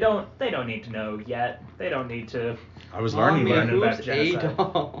 They don't need to know yet. They don't need to. I was learning Mommy, about who- Who's about genocide.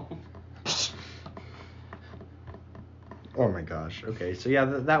 Adolf? Oh my gosh. Okay, so yeah,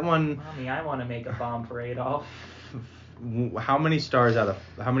 that one. Mommy, I want to make a bomb for Adolf. How many stars out of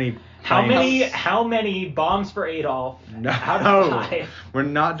how many? How planes- many bombs for Adolf? No, Out of 5. we're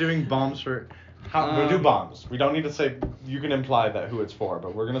not doing bombs for. We'll do bombs. We don't need to say. You can imply that who it's for,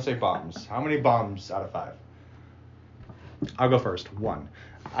 but we're gonna say bombs. How many bombs out of 5? I'll go first. 1.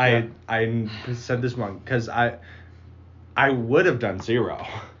 I said this one because I would have done 0,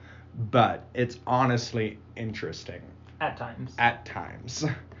 but it's honestly interesting At times. at times.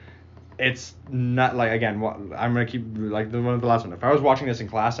 It's not like, again, I'm gonna keep like the last one. If I was watching this in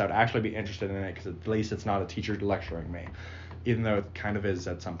class, I would actually be interested in it because at least it's not a teacher lecturing me, even though it kind of is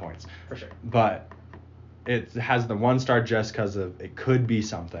at some points. For sure. But it has the 1 star just because of it could be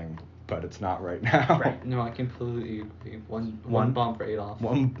something, but it's not right now. Right. No, I completely agree. One One- bomb for Adolf.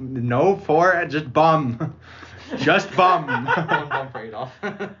 No, 4, just bum. Just bum. One bomb for Adolf.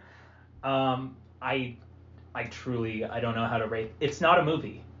 I truly don't know how to rate. It's not a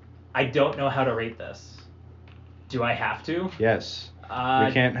movie. I don't know how to rate this. Do I have to? Yes. Uh,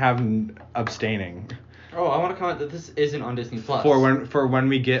 We can't have abstaining. Oh, I want to comment that this isn't on Disney Plus. For when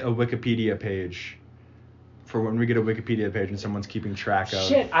we get a Wikipedia page. For when we get a Wikipedia page and someone's keeping track of.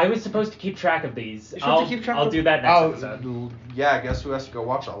 Shit, I was supposed to keep track of these. You supposed to keep track I'll of- do that next episode. Yeah, I guess who has to go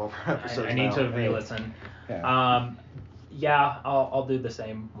watch all of our I need to re-listen. Yeah. Yeah, I'll do the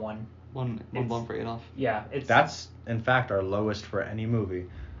same one. One It's- bomb for Adolf. Yeah, it's That's in fact our lowest for any movie.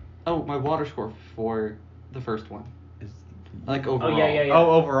 Oh, my water score for the first one. Is- Like overall. yeah. Oh,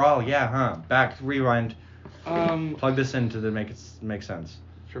 overall, yeah, huh? Back, rewind. Um, Plug this in to make sense.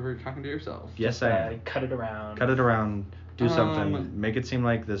 Trevor, you're talking to yourself. Yes, I am. cut it around. Cut it around. Do something. Make it seem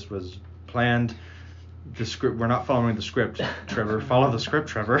like this was planned. The script. We're not following the script, Trevor. Follow the script,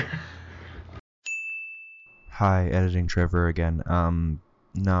 Trevor. Hi, editing Trevor again.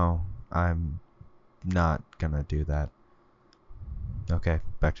 No, I'm not gonna do that. Okay,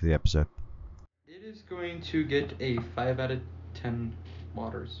 back to the episode. It is going to get a 5 out of 10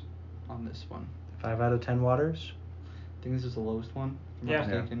 waters on this one. 5 out of 10 waters. I think this is the lowest one. If I'm Yeah. not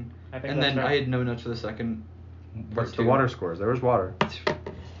mistaken. I think And that's then fair. I had no notes for the second. What's the two. water scores? There was water.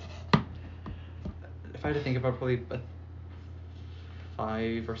 If I had to think about probably a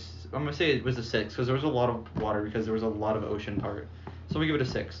 5 or I'm gonna say it was a 6 because there was a lot of water because there was a lot of ocean part. So we give it a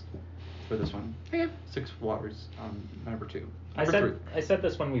 6 for this one. Okay. 6 waters on number 2. I Number said 3.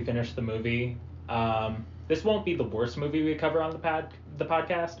 this when we finished the movie. This won't be the worst movie we cover on the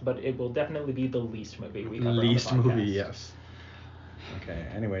podcast, but it will definitely be the least movie we cover Least on the podcast. movie, yes. Okay.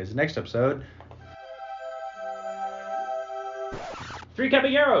 Anyways, next episode. Three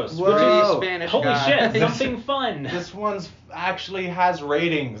Caballeros, Whoa. which is Spanish holy guy. shit, something fun. This one's actually has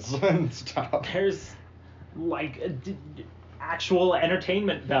ratings and stuff. There's like actual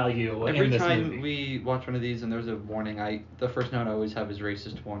entertainment value Every in this time movie. we watch one of these and there's a warning, the first note I always have is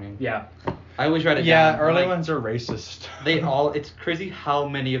racist warning. Yeah. I always write it Yeah, down. early like, ones are racist. It's crazy how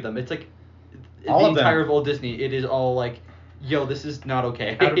many of them. It's like All the of them. entire of old Disney. It is all like, yo, this is not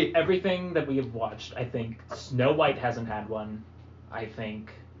okay. Out of everything that we have watched, I think Snow White hasn't had one. I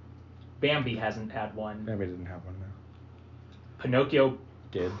think Bambi hasn't had one. Maybe didn't have one now. Pinocchio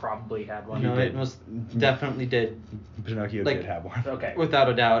Did. probably had one. No, did. it most definitely did. Pinocchio Like, did have one. Okay. Without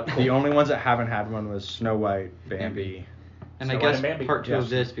a doubt. The only ones that haven't had one was Snow White, Bambi. And Snow I White guess and Bambi. part 2 Yes. of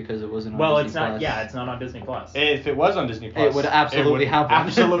this because it wasn't on Well, Disney it's not. Plus. Yeah, it's not on Disney Plus. If it was on Disney Plus, It would absolutely have one.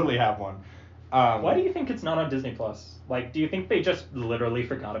 Absolutely have one. Why do you think it's not on Disney Plus? Like, do you think they just literally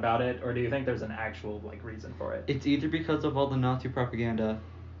forgot about it, or do you think there's an actual like reason for it? It's either because of all the Nazi propaganda,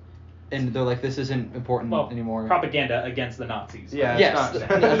 and they're like, this isn't important Well, anymore. propaganda against the Nazis. Yeah, Yes, it's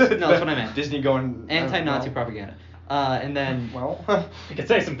not. that's what I meant. Disney going Anti-Nazi well, propaganda. And then... Well, You could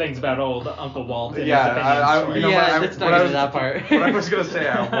say some things about old Uncle Walt and yeah, his opinions. I, you know Yeah, what, let's not what get I into that part. What I was gonna say,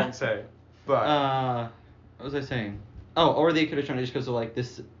 I won't say. But what was I saying? Oh, or they could have shown it just because like,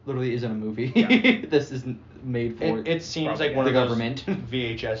 this literally isn't a movie. Yeah. This isn't made for it seems Probably like one the of those government.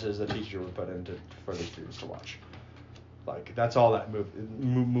 VHSs the teacher would put into for the students to watch. Like that's all that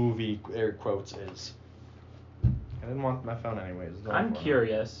movie air quotes is. I didn't want my phone anyways. It's not I'm important.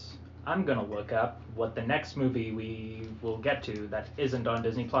 curious. I'm gonna look up what the next movie we will get to that isn't on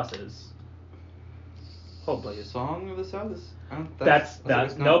Disney Plus is. Hold please. Song of the South? That's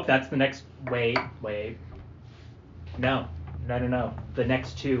not. nope. That's the next. Wait. No. The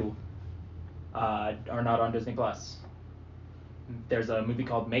next two are not on Disney Plus. There's a movie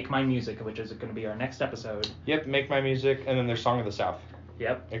called Make My Music, which is going to be our next episode. Yep, Make My Music, and then there's Song of the South.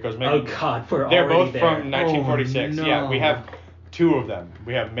 Yep. It goes. Oh God, we're They're already both there. from 1946. Oh, Yeah, we no. have two of them.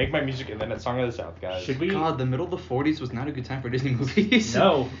 We have Make My Music, and then it's Song of the South, guys. Should we? God, the middle of the 40s was not a good time for Disney movies.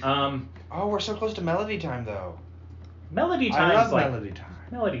 No. Oh, we're so close to Melody Time, though. Melody I Time's love like Melody Time.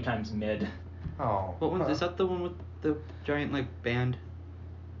 Melody Time's mid. Oh. What one? Is that the one with the giant like band?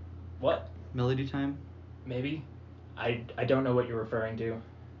 What? Melody Time? Maybe. I don't know what you're referring to.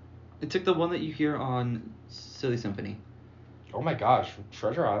 It's like the one that you hear on Silly Symphony. Oh my gosh,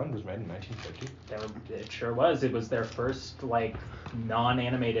 Treasure Island was made in 1950. It sure was. It was their first like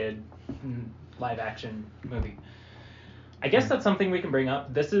non-animated live action movie. I guess that's something we can bring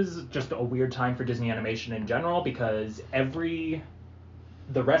up. This is just a weird time for Disney animation in general because the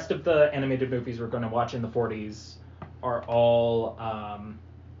rest of the animated movies we're going to watch in the 40s are all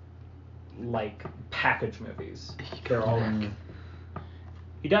like package movies. They're all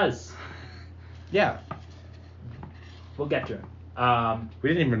He does. Yeah. We'll get to him. We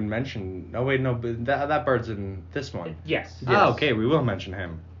didn't even mention. Oh wait, no, but that bird's in this one. Yes. Oh, okay, we will mention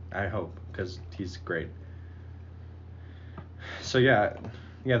him. I hope, because he's great. So yeah,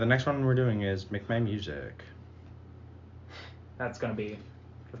 the next one we're doing is Make My Music. That's gonna be.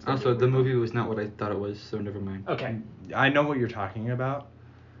 Also, the movie was not what I thought it was, so never mind. Okay. I know what you're talking about.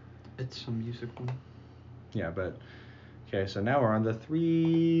 It's some music one. Yeah, but okay. So now we're on the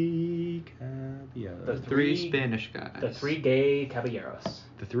Three Caballeros. The Three Spanish guys. The Three Gay Caballeros.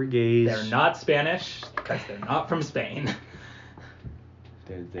 The Three Gays. They're not Spanish because they're not from Spain.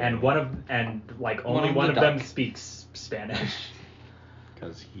 And only one of them speaks Spanish.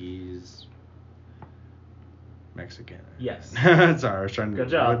 Because he's Mexican. Yes. Sorry, I was trying to. Good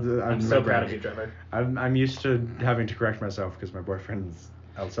job. I'm I'm so proud of you, Trevor. I'm used to having to correct myself because my boyfriend's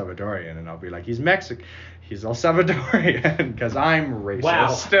El Salvadorian, and I'll be like, he's Mexican, he's El Salvadorian, because I'm racist.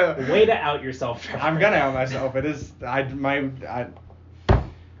 Wow. Way to out yourself, Trevor. I'm gonna out myself. It is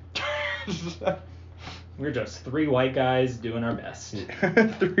We're just three white guys doing our best. I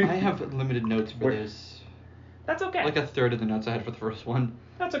have limited notes for this. That's okay. Like a third of the notes I had for the first one.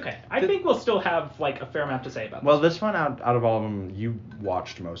 That's okay. I think we'll still have like a fair amount to say about Well, this. this one out of all of them, you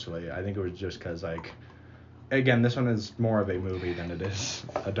watched mostly. I think it was just because again, this one is more of a movie than it is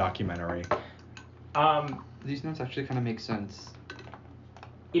a documentary. These notes actually kind of make sense.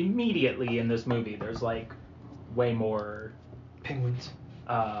 Immediately in this movie, there's like way more. Penguins.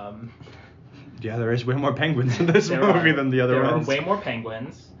 Yeah, there is way more penguins in this movie than the other ones. There are way more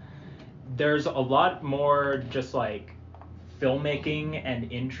penguins. There's a lot more just like filmmaking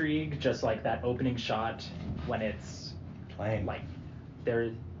and intrigue, just like that opening shot when it's Plane. like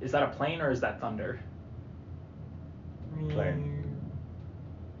is that a plane or is that thunder? Plane.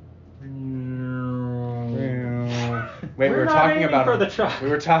 Wait, we We're were not talking aiming about for them. the truck. We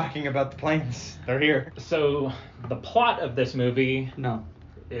were talking about the planes. They're here. So the plot of this movie No.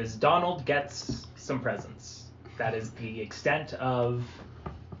 is Donald gets some presents. That is the extent of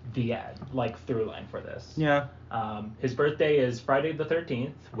the through line for this. Yeah. His birthday is Friday the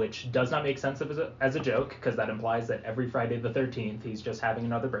 13th, which does not make sense as a joke, because that implies that every Friday the 13th he's just having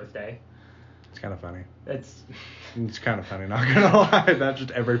another birthday. It's kind of funny. It's kind of funny, not gonna lie. That's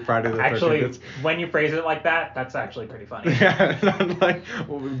just every Friday the 13th. Actually, when you phrase it like that, that's actually pretty funny. Yeah, like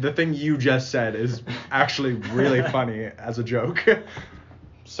the thing you just said is actually really funny as a joke.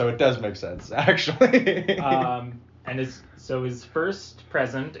 So it does make sense, actually. And his first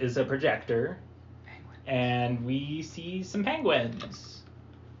present is a projector, and we see some penguins.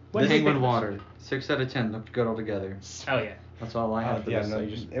 What do you think Penguin of water. 6 out of 10 looked good altogether. this? Oh yeah. That's all I had for this. no, I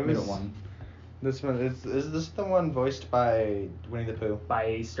just it made was- one. This one is this the one voiced by Winnie the Pooh?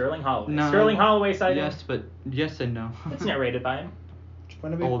 By Sterling Holloway. No. Sterling Holloway sighting. Yes, but yes and no. It's narrated by him.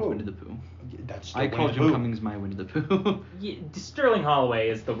 Winnie the Old Pooh. Winnie the Pooh. That's still I Winnie called the Jim Pooh. Cummings my Winnie the Pooh. Yeah, Sterling Holloway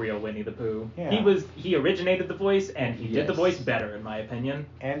is the real Winnie the Pooh. Yeah. He originated the voice, and he did the Yes. voice better, in my opinion.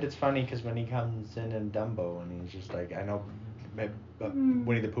 And it's funny because when he comes in Dumbo and he's just like, I know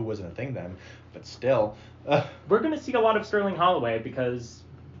Winnie the Pooh wasn't a thing then, but still. We're gonna see a lot of Sterling Holloway because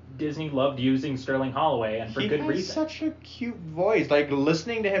Disney loved using Sterling Holloway, and for he good has reason. such a cute voice. Like,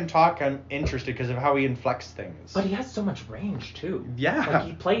 listening to him talk, I'm interested because of how he inflects things. But he has so much range too. Yeah. Like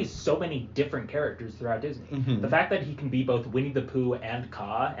he plays so many different characters throughout Disney. Mhm. The fact that he can be both Winnie the Pooh and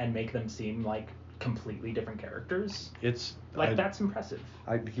Kaa and make them seem like completely different characters, It's that's impressive.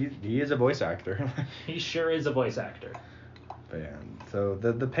 he is a voice actor. He sure is a voice actor. But yeah, so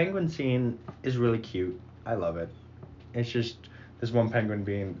the penguin scene is really cute. I love it. It's just this one penguin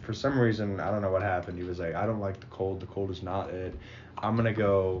being, for some reason, I don't know what happened. He was like, I don't like the cold. The cold is not it. I'm gonna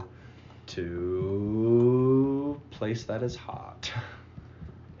go to place that is hot.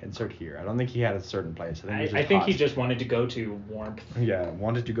 Insert here. I don't think he had a certain place. I think he just wanted to go to warmth. Yeah,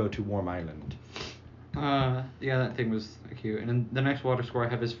 wanted to go to Warm Island. Yeah, that thing was cute. And then the next water score I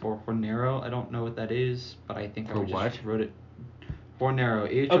have is for Hornero. I don't know what that is, but I think I For just what? wrote it.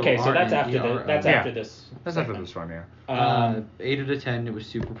 Hornero. Okay, so that's after H-O-R-N-E-R-O. that's Yeah. after this. That's after segment. this one, yeah. 8 out of 10. It was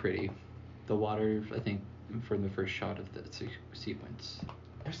super pretty. The water, I think, from the first shot of the sequence.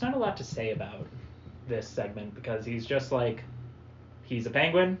 There's not a lot to say about this segment because he's just like, he's a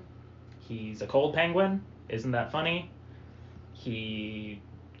penguin, he's a cold penguin, isn't that funny? He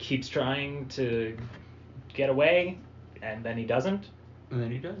keeps trying to get away, and then he doesn't, And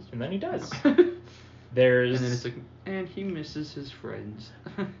then he does. and then he does. And There's then it's like, and he misses his friends.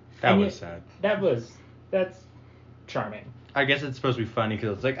 That and was sad. That's charming. I guess it's supposed to be funny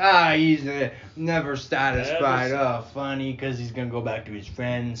because it's like, he's never satisfied. Oh, funny because he's going to go back to his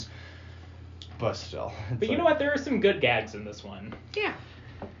friends. But still. But you know what? There are some good gags in this one. Yeah.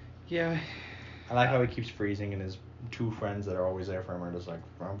 I like how he keeps freezing and his two friends that are always there for him are just like,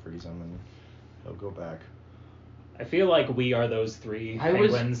 I'm freeze him and he'll go back. I feel like we are those three I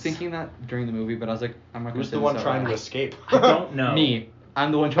penguins. was thinking that during the movie, but I was like, I'm not going to Who's say the this one out trying loud. to escape? I don't know. Me.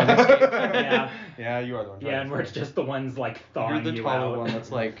 I'm the one trying to escape. Yeah. Yeah, you are the one trying Yeah, to and we're escape. just the ones like You're thawing the you taller out. one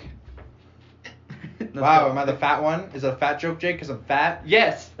that's like... Let's Wow, go. am I the fat one? Is it a fat joke, Jake? Because I'm fat?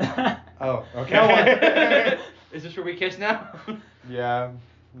 Yes! Oh, okay. No one. Is this where we kiss now? Yeah,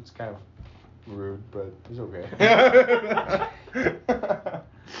 it's kind of rude, but it's okay.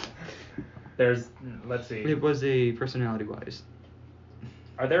 Let's see. It was a personality-wise.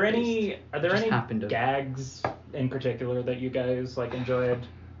 Are there any Just happened to- gags in particular that you guys like enjoyed?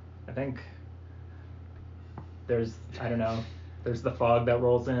 I think there's there's the fog that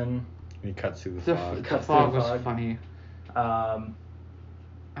rolls in. He cuts through the The fog. Cuts fog through the was fog. funny.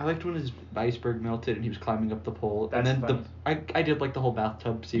 I liked when his iceberg melted and he was climbing up the pole. That's and then funny. I did like the whole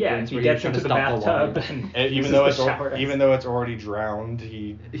bathtub Yeah, sequence he where gets trying into to the stop bathtub water. and And uses even the though shower. it's already drowned,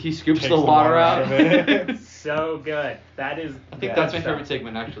 he He scoops takes the water out. of it. So good. That is. I think Yeah. that's my stuff. favorite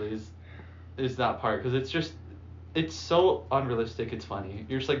segment actually is that part because it's so unrealistic. It's funny.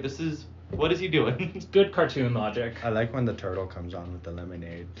 You're just like, what is he doing? It's good cartoon logic. I like when the turtle comes on with the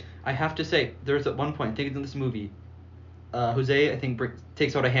lemonade. I have to say, there's at one point, I think it's in this movie, Jose, I think,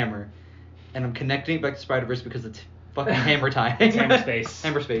 takes out a hammer, and I'm connecting it back to Spider-Verse because it's fucking hammer time. It's hammer space.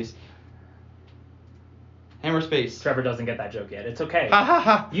 Hammer space. Hammer space. Trevor doesn't get that joke yet. It's okay. Ha ha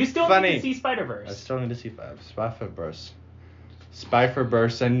ha! You still Funny. need to see Spider-Verse. I still need to see Spider-Verse.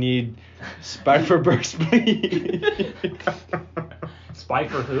 Spider-Verse. I need Spider-Verse, please. Spy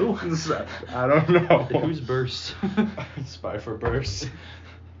for who? I don't know. Who's burst? Spider-Verse.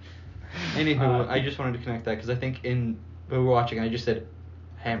 Anywho, I just wanted to connect that because I think when we were watching, I just said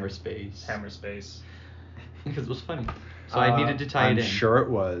hammer space. Hammer space. Because it was funny. So I needed to tie I'm it in. sure it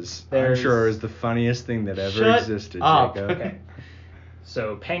was. There's- I'm sure it was the funniest thing that ever Shut existed, up. Jacob. Okay.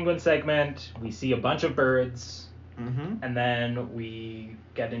 So penguin segment. We see a bunch of birds. Mm-hmm. And then we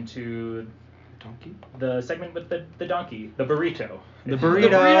get into Donkey? the segment with the donkey, the burrito. The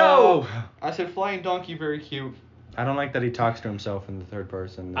burrito! I said flying donkey, very cute. I don't like that he talks to himself in the third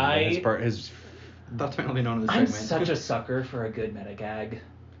person. His That's mainly known as the I'm segment. such a sucker for a good meta gag.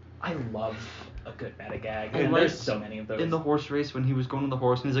 I love a good meta gag, And and like, there's so many of those. In the horse race, when he was going on the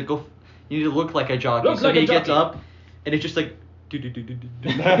horse, and he's like, "Go, you need to look like a jockey." Look so like a he gets jockey. up, and it's just like,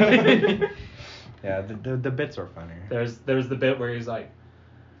 Yeah, the bits are funny. There's the bit where he's like,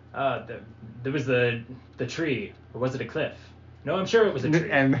 there was the tree, or was it a cliff? No, I'm sure it was a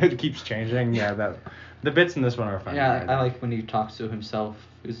tree. And it keeps changing. Yeah, the bits in this one are funny. Yeah, I like when he talks to himself,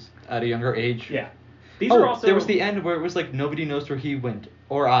 who's at a younger age. Yeah. These are also. There was the end where it was like nobody knows where he went,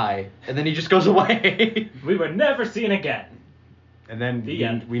 or I, and then he just goes away. We were never seen again. And then The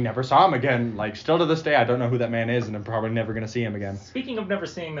end. we never saw him again. Like, still to this day, I don't know who that man is, and I'm probably never going to see him again. Speaking of never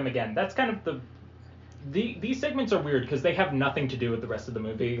seeing them again, that's kind of these segments are weird because they have nothing to do with the rest of the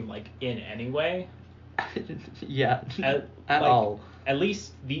movie, like, in any way. Yeah. At Like, all. At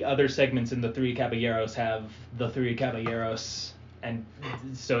least the other segments in the Three Caballeros have the Three Caballeros, and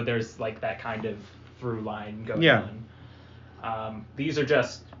so there's, like, that kind of through line going on. These are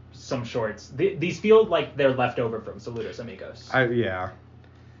just some shorts. These feel like they're left over from Saludos Amigos. Yeah.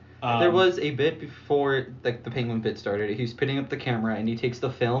 There was a bit before like the penguin bit started. He's putting up the camera and he takes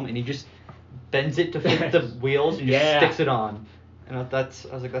the film and he just bends it to fit the wheels and just sticks it on. And I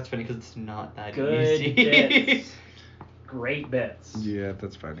was like, that's funny because it's not that Good easy. bits. Great bits. Yeah,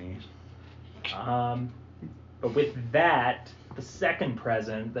 that's funny. But with that, the second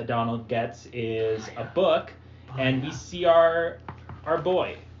present that Donald gets is a book, and we see our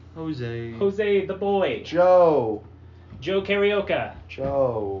boy, Jose the boy, Joe Karaoke.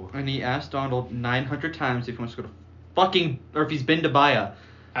 Joe. And he asked Donald 900 times if he wants to go to or if he's been to Bahia.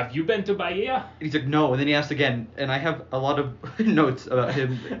 Have you been to Bahia? And he's like, no. And then he asked again. And I have a lot of notes about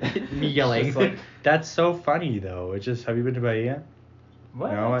him, me yelling. Just like, That's so funny though. It's just, have you been to Bahia?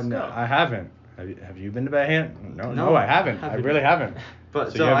 what? No, Let's go. I haven't. Have you been to Bahia? No, I haven't. I really haven't.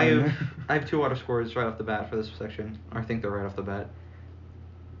 But So so you I haven't- have 2 auto scores right off the bat for this section. Or I think they're right off the bat.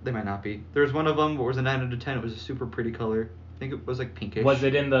 They might not be. There's one of them where it was a 9 out of 10. It was a super pretty color. I think it was like pinkish. Was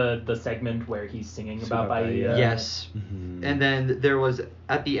it in the segment where he's singing about Bahia? Yes. Mhm. And then there was,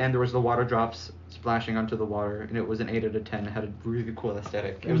 at the end, there was the water drops splashing onto the water, and it was an 8 out of 10. It had a really cool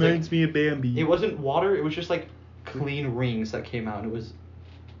aesthetic. It was like, me of Bambi. it wasn't water, it was just like clean rings that came out, and it was,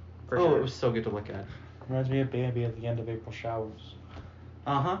 For sure. it was so good to look at. Reminds me of Bambi at the end of April Showers.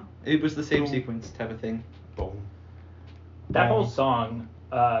 Uh-huh. It was the same Boom. sequence type of thing. Boom. That whole Boom. song,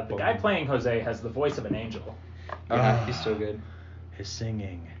 the guy Boom. playing Jose has the voice of an angel. Yeah, he's so good. His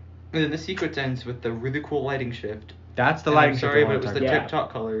singing. And then the sequence ends with the really cool lighting shift. That's the And lighting. I'm sorry, shift I but it was wanna the talk Yeah.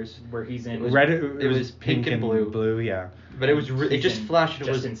 TikTok colors. Where he's in It was Red. it was pink and blue. Blue, yeah. But it was it he's just in- flashed. It just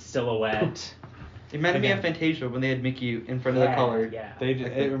was in silhouette. It reminded me Again. of Fantasia when they had Mickey in front of the color. Yeah.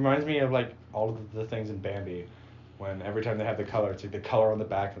 It reminds me of like all of the things in Bambi, when every time they have the color, it's like the color on the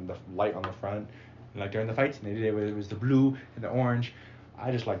back and the light on the front. And like during the fights, they did it was the blue and the orange. I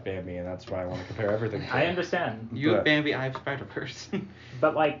just like Bambi, and that's why I want to compare everything to. I understand. You have But- Bambi, I have Spider-Verse.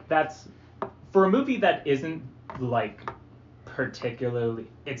 But like that's for a movie that isn't like particularly,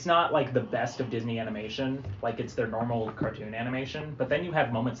 it's not like the best of Disney animation, like it's their normal cartoon animation, but then you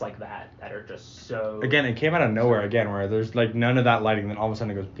have moments like that are just so Again, it came out of nowhere again, where there's like none of that lighting, then all of a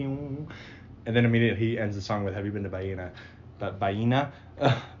sudden it goes pew, and then immediately he ends the song with "Have you been to Bahia?" But Bahia?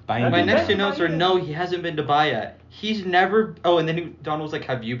 My Been next to two notes were Bahia? no, he hasn't been to Bahia. He's never. Oh, and then Donald was like,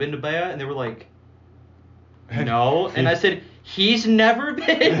 "Have you been to Bahia?" And they were like, "No." And I said, "He's never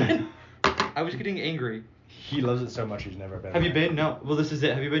been." I was getting angry. He loves it so much he's never been. Have you there. been? No. Well, this is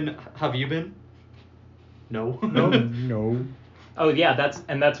it. Have you been? Have you been? No. No. Oh yeah,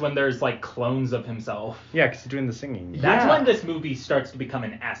 that's when there's like clones of himself. Yeah, because he's doing the singing. That's Yeah. when this movie starts to become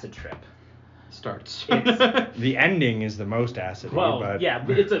an acid trip. Starts. The ending is the most acidy, Well, but yeah,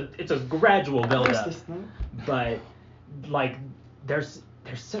 it's a gradual build Where's up. this note? But like there's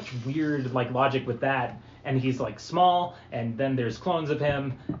such weird like logic with that, and he's like small, and then there's clones of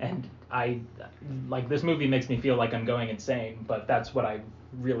him, and I like this movie makes me feel like I'm going insane, but that's what I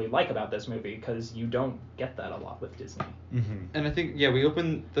really like about this movie, because you don't get that a lot with Disney. Mhm. And I think we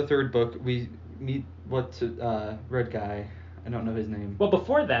open the third book. We meet red guy. I don't know his name. Well,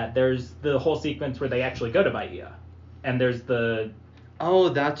 before that, there's the whole sequence where they actually go to Bahia, and there's the Oh,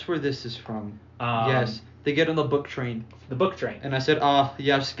 that's where this is from. Yes, they get on the book train, book train. and I said,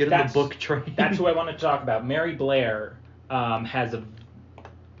 yes, get on the That's- book train. That's who I wanted to talk about. Mary Blair has a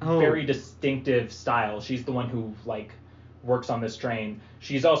Oh. very distinctive style. She's the one who like works on this train.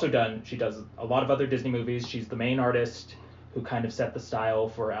 She does a lot of other Disney movies. She's the main artist who kind of set the style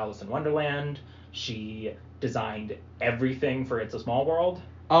for Alice in Wonderland. She designed everything for It's a Small World.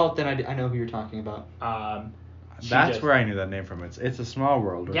 Oh, then I know who you're talking about. That's where I knew that name from. It's a Small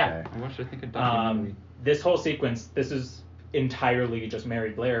World. Okay. Yeah. I watched, I think, a documentary. This whole sequence, this is entirely just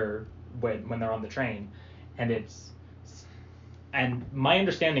Mary Blair when they're on the train, and my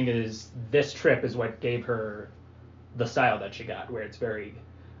understanding is this trip is what gave her the style that she got, where it's very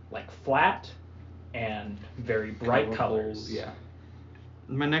like flat and very bright colors. Yeah.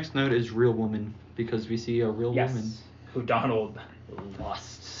 My next note is real woman, because we see a real woman. Who Donald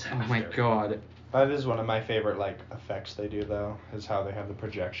lusts Oh my after. god. That is one of my favorite effects they do though, is how they have the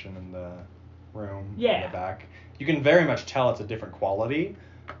projection in the room in the back. You can very much tell it's a different quality,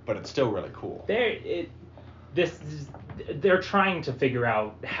 but it's still really cool. They're trying to figure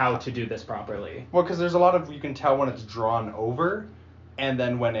out how to do this properly. Well, because there's a lot of, you can tell when it's drawn over, and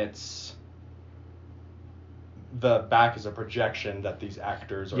then when it's, the back is a projection that these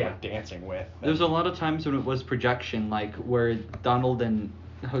actors are like dancing with. There's a lot of times when it was projection, like where Donald and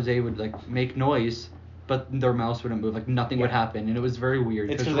Jose would like make noise, but their mouths wouldn't move, like nothing would happen, and it was very weird.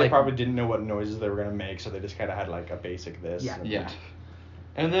 It's because they probably didn't know what noises they were gonna make, so they just kind of had like a basic this. Yeah.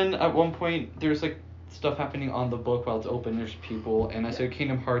 And then at one point there's like stuff happening on the book while it's open. There's people, and I said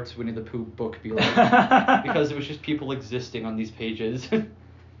Kingdom Hearts Winnie the Pooh book be like, because it was just people existing on these pages.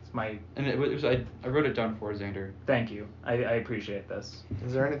 And it was I wrote it down for Xander. Thank you. I appreciate this.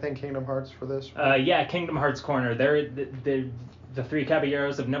 Is there anything Kingdom Hearts for this? Kingdom Hearts Corner. The Three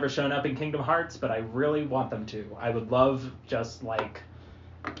Caballeros have never shown up in Kingdom Hearts, but I really want them to. I would love just like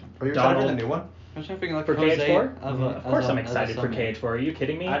Are you excited for the new one? I was trying to like for Jose KH4? of course I'm excited for KH4. Are you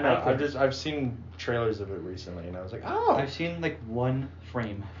kidding me? I know. I've seen trailers of it recently, and I was like, oh. I've seen like one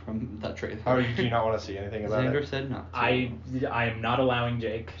frame from that trailer. Oh, do you not want to see anything about Xander it? said not. I am not allowing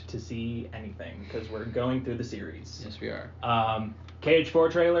Jake to see anything because we're going through the series. Yes, we are.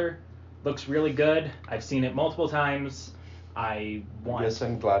 KH4 trailer looks really good. I've seen it multiple times. I guess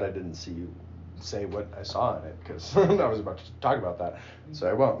I'm glad I didn't see you say what I saw in it, because I was about to talk about that, so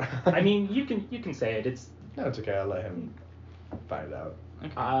I won't. I mean, you can say it. No, it's okay. I'll let him find it out.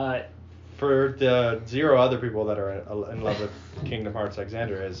 Okay. For the 0 other people that are in love with Kingdom Hearts like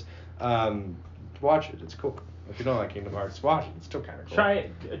Xander is, watch it. It's cool. If you don't like Kingdom Hearts, watch it. It's still kind of cool.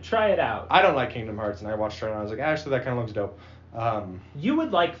 Try it out. I don't like Kingdom Hearts, and I watched it and I was like, actually, that kind of looks dope. You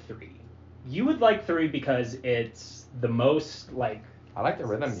would like 3. You would like 3 because it's the most like. I like the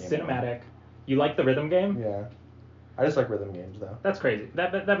rhythm game. Cinematic. You like the rhythm game? Yeah. I just like rhythm games though. That's crazy.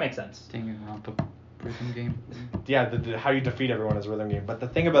 That makes sense. Danganronpa rhythm game. Yeah, the how you defeat everyone is a rhythm game. But the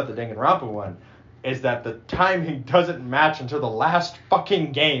thing about the Danganronpa one is that the timing doesn't match until the last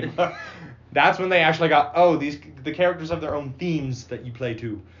fucking game. That's when they actually got, the characters have their own themes that you play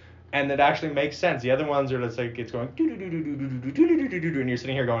to. And it actually makes sense. The other ones are just like, it's going do do do do do do do do do do do, and you're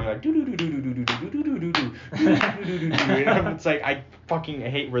sitting here going like do do do do do do do do do do do do do. It's like, I fucking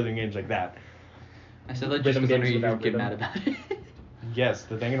hate rhythm games like that. I said that just because I know you get mad about it. Yes,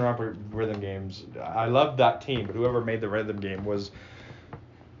 the Danganronpa rhythm games. I love that team, but whoever made the rhythm game was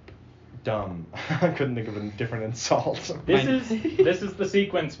dumb. I couldn't think of a different insult. This is the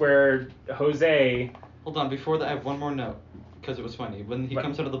sequence where Jose. Hold on, before that I have one more note, because it was funny. When he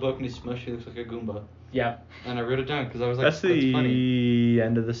comes out of the book and he's smushed, he looks like a Goomba. Yeah. And I wrote it down because I was like, that's the funny.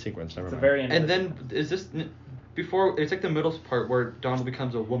 end of the sequence. Never It's the mind. very end. And then is this before? It's like the middle part where Donald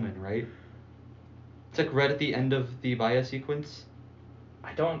becomes a woman, right? It's like right at the end of the Vaya sequence.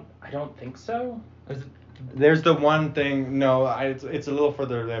 I don't think so. There's the one thing. No, it's a little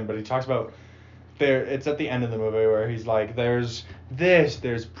further in, but he talks about there. It's at the end of the movie where he's like, there's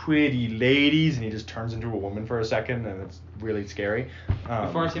pretty ladies, and he just turns into a woman for a second, and it's really scary.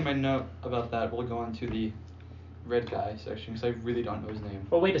 Before I say my note about that, we'll go on to the red guy section because I really don't know his name.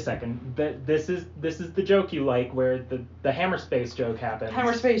 Well, wait a second. This is the joke you like, where the hammer space joke happens.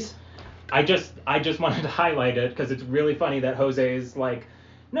 Hammer space. I just wanted to highlight it because it's really funny that Jose is like,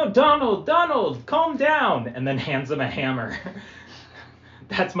 no, Donald, calm down, and then hands him a hammer.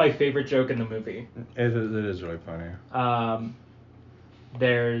 That's my favorite joke in the movie. It is really funny.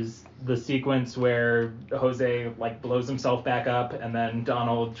 There's the sequence where Jose like blows himself back up, and then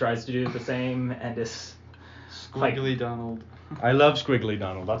Donald tries to do the same, and is Squiggly Donald. I love Squiggly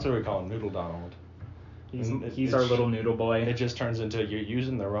Donald. That's what we call him, Noodle Donald. He's our little noodle boy. It just turns into you're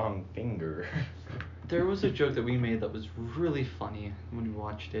using the wrong finger. There was a joke that we made that was really funny when we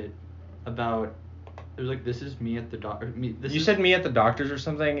watched it about. It was like, this is me at the doctor. You said me at the doctor's or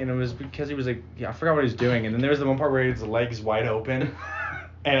something, and it was because he was like, I forgot what he was doing, and then there was the one part where his legs wide open.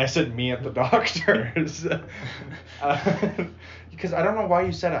 And I said, me at the doctor's. Because I don't know why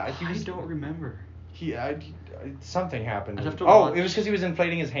you said it. I don't remember. Something happened. I'd have to Oh, watch. it was because he was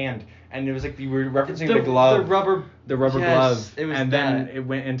inflating his hand, and it was like you were referencing the glove, the rubber yes, glove, it was and that. then it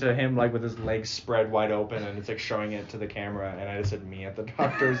went into him like with his legs spread wide open, and it's like showing it to the camera, and I just said me at the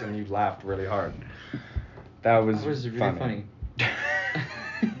doctor's, and you laughed really hard. That was really funny.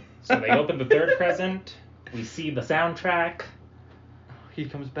 So they open the third present. We see the soundtrack. He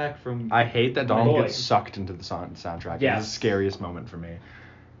comes back from. I hate that My Donald boy. gets sucked into the soundtrack. Yes. It's the scariest moment for me.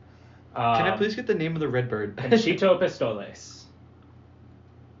 Can I please get the name of the red bird? Conchito Pistoles.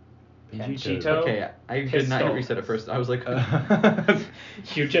 Conchito. Okay, I did not hit reset at first. I was like,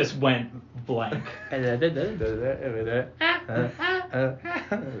 You just went blank.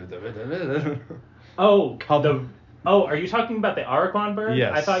 Oh, are you talking about the Araquan bird?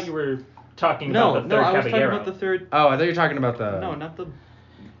 Yes. I thought you were talking no, about the third I was Caballero. talking about the third. Oh, I thought you were talking about the. No, not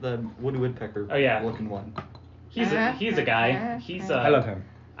the Woody Woodpecker. Oh, yeah. Looking one. He's a guy. I love him.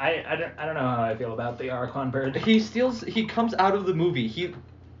 I don't know how I feel about the Araquan bird. He comes out of the movie. He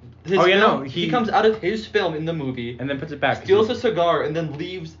comes out of his film in the movie And then puts it back. steals a cigar and then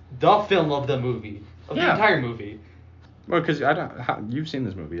leaves the film of the movie. Of the Yeah. entire movie. Well, because you've seen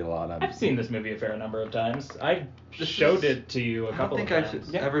this movie a lot. I've seen this movie a fair number of times. I This showed is- it to you a I don't couple of think times.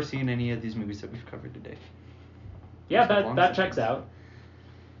 I've ever seen any of these movies that we've covered today. Yeah, As long that as checks it's- out.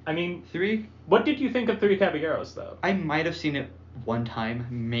 I mean, Three, what did you think of Three Caballeros, though? I might have seen it one time,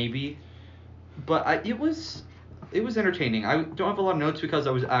 maybe, but it was entertaining. I don't have a lot of notes because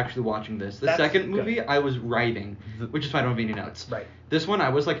I was actually watching this. The That's second good. movie, I was writing, which is why I don't have any notes. Right. This one, I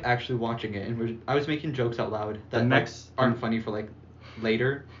was like actually watching it, and I was making jokes out loud that The next- aren't funny for like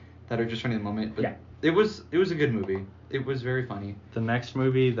later, that are just funny in the moment. But Yeah. it was a good movie. It was very funny. The next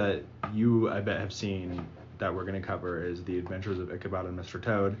movie that you, I bet, have seen that we're going to cover is The Adventures of Ichabod and Mr.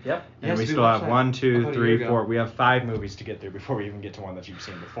 Toad. Yep. And Yes, we we still watched have that 1, 2, about a 3, year ago. 4. We have 5 movies to get through before we even get to one that you've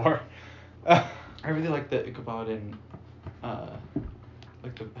seen before. I really like the Ichabod and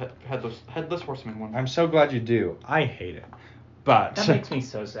like the headless horseman one. I'm so glad you do. I hate it. But That makes me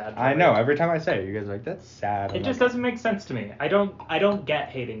so sad. I know. Every time I say it, you guys are like, that's sad. It I'm just like, doesn't make sense to me. I don't get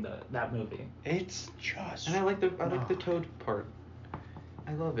hating that movie. It's just. And I like the Toad part.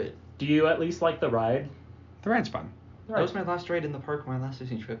 I love it. Do you at least like the ride? The ride's fun. That was my last ride in the park. My last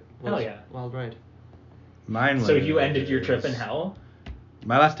Disney trip. Was Hell yeah. Wild Ride. Mine So was. you ended your trip in hell?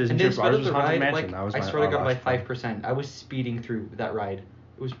 My last Disney And trip instead was of the Haunted ride, Mansion. like That was I my swear to God, by last one. 5%, I was speeding through that ride.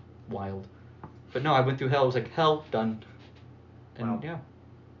 It was wild. But no, I went through hell. I was like, hell, done. And Wow. yeah,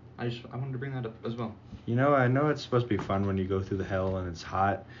 I wanted to bring that up as well. You know, I know it's supposed to be fun when you go through the hell and it's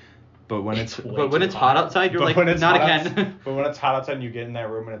hot, but when it's Way But when too it's hot outside, you're but like, when it's not hot again. but when it's hot outside and you get in that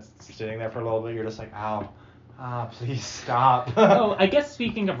room and it's sitting there for a little bit, you're just like, ow, please stop. Oh, I guess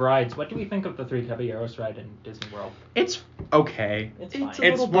speaking of rides, what do we think of the Three Caballeros ride in Disney World? It's okay. It's It's fine.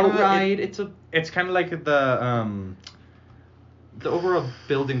 a It's little one of boat the- ride. It's kind of like the overall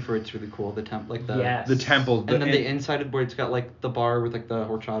building for it's really cool. The like the Yes. the temple. and then the inside where it's got like the bar with like the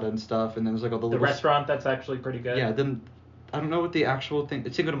horchata and stuff, and then there's like all the The little restaurant, that's actually pretty good. Yeah, then I don't know what the actual thing.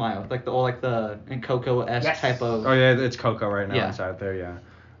 It's Cinco de Mayo, like the and Coco-esque Yes. type of. Oh yeah, it's Coco right now Yeah. inside there. Yeah.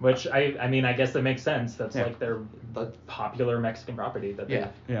 Which I mean, I guess that makes sense. That's Yeah. like their popular Mexican property that Yeah.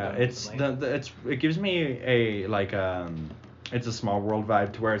 they've Yeah, done it's recently. it gives me a like it's a small world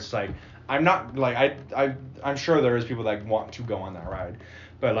vibe to where it's like I'm not like I'm sure there is people that want to go on that ride,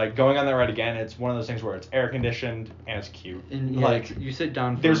 but like going on that ride again, it's one of those things where it's air conditioned and it's cute. And yeah, like you sit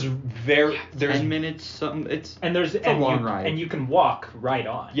down. For there's 10 minutes. Something. It's And there's it's a long ride. and you can walk right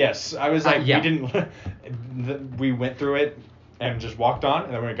on. yes, I was like yeah. we didn't we went through it and just walked on,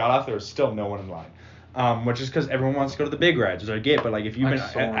 and then when we got off, there was still no one in line, which is because everyone wants to go to the big rides, which I get, but like if you've Like been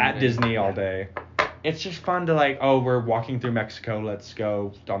Soarin' at and- Disney all day, it's just fun to like, oh, we're walking through Mexico, let's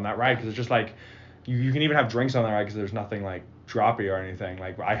go on that ride, because it's just like you can even have drinks on that ride because there's nothing like droppy or anything.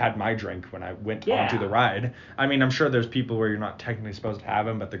 Like I had my drink when I went Yeah. onto the ride. I mean, I'm sure there's people where you're not technically supposed to have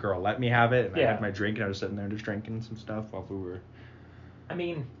them, but the girl let me have it, and I Yeah. had my drink, and I was sitting there just drinking some stuff while we were. I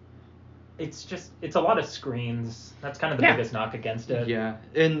mean, it's a lot of screens. That's kind of the Yeah. biggest knock against it. Yeah,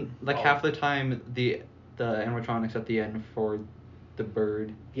 and like Oh. half the time the animatronics at the end for the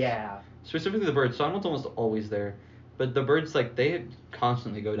bird, Yeah. specifically the bird. Someone's almost always there, but the birds like they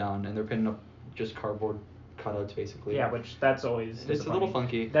constantly go down and they're pinning up just cardboard cutouts basically. Yeah, which that's always It's a disappointing. little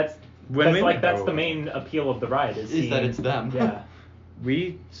funky. That's When that's we like went, that's though, the main appeal of the ride is Is that seeing- it's them. Yeah.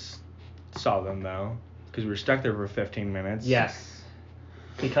 We saw them though, because we were stuck there for 15 minutes. Yes.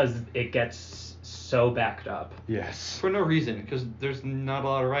 Because it gets so backed up. Yes. For no reason, because there's not a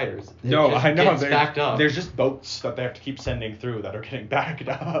lot of riders. It No, just I know. gets backed up. There's just boats that they have to keep sending through that are getting backed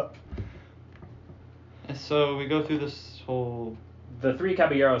up. And so we go through this whole... The Three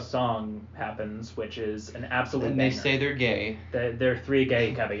Caballeros song happens, which is an absolute And banger. they say they're gay. They're three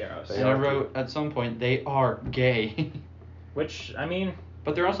gay caballeros. They And I are wrote, at some point, they are gay. Which, I mean...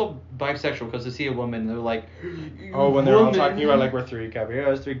 But they're also bisexual, because they see a woman, they're like... Oh, when they're all "Woman." talking about, like, we're three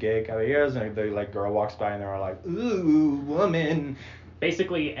caballeros, three gay caballeros, and the, like, girl walks by and they're all like, ooh, woman.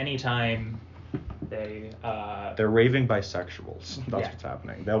 Basically, anytime they... They're raving bisexuals. That's Yeah. what's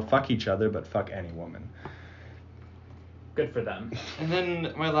happening. They'll fuck each other, but fuck any woman. Good for them. And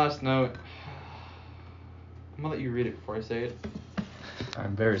then my last note... I'm gonna let you read it before I say it.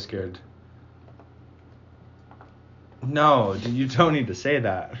 I'm very scared. No, you don't need to say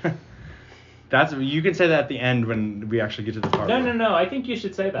that. You can say that at the end when we actually get to the part. No, I think you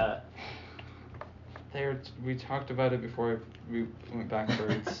should say that. We talked about it before we went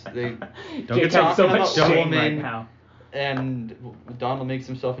backwards. They Don't get so talking much about shame woman, right now. and Donald makes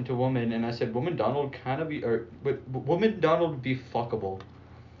himself into a woman, and I said, woman Donald woman Donald would be fuckable.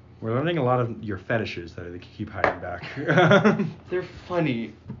 We're learning a lot of your fetishes that they keep hiding back. They're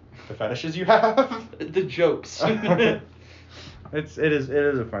funny. The fetishes you have? The jokes. It is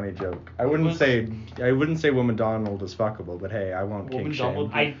a funny joke. I wouldn't say Woman Donald is fuckable, but hey, I won't Woman kink shame.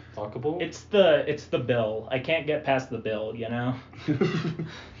 Donald would be fuckable. It's the bill. I can't get past the bill, you know?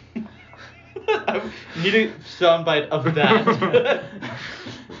 I need a soundbite of that.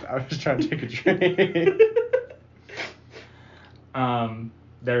 I was trying to take a drink.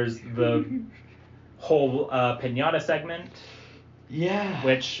 There's the whole pinata segment, Yeah.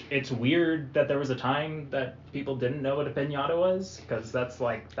 which it's weird that there was a time that people didn't know what a pinata was, because that's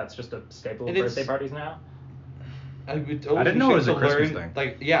just a staple of And it's- birthday parties now. I didn't know it was a Christmas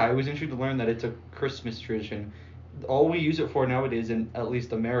thing. I was intrigued to learn that it's a Christmas tradition. All we use it for nowadays in at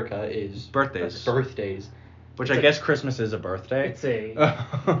least America is Birthdays. Which It's I a- guess Christmas is a birthday. It's a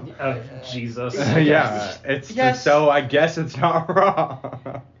of Jesus. Yeah, Yes. so I guess it's not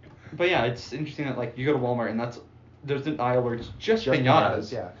wrong. But yeah, it's interesting that you go to Walmart and there's an aisle where it's just Just pinatas.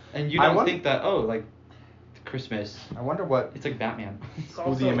 pinatas, yeah. And you I don't wonder- think that Christmas. I wonder what It's like Batman. It's who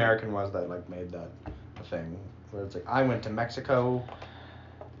also- the American was that made that a thing where it's I went to Mexico.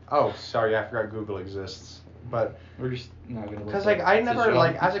 Oh, sorry, I forgot Google exists. But We're just not gonna. because look I at the never show.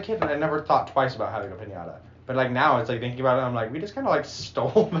 as a kid I never thought twice about having a pinata. But now it's thinking about it, I'm like, we just kind of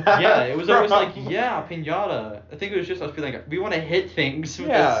stole that. Yeah, it was always from- pinata. I think it was just us being we want to hit things with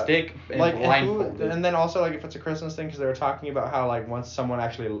Yeah, a stick and and blindfolded. and then also if it's a Christmas thing, because they were talking about how once someone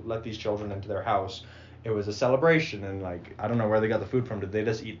actually let these children into their house, it was a celebration, and I don't know where they got the food from. Did they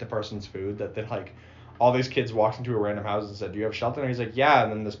just eat the person's food? That then all these kids walked into a random house and said, "Do you have shelter?" And he's like, "Yeah,"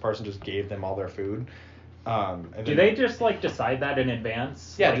 and then this person just gave them all their food. And Do they just decide that in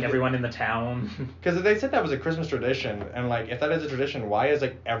advance? Yeah, do they- everyone in the town. Because they said that was a Christmas tradition, and if that is a tradition, why is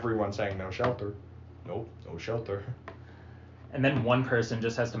everyone saying no shelter? Nope, no shelter. And then one person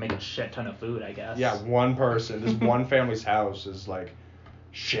just has to make a shit ton of food, I guess. Yeah, one person, this one family's house is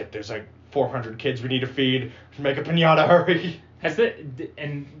shit. There's 400 kids we need to feed. Make a pinata, hurry.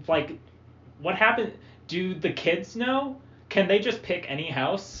 What happened? Do the kids know? Can they just pick any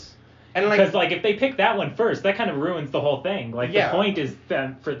house? And Because if they pick that one first, that kind of ruins the whole thing. Yeah. The point is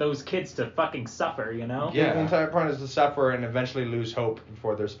then for those kids to fucking suffer, you know? Yeah. The entire point is to suffer and eventually lose hope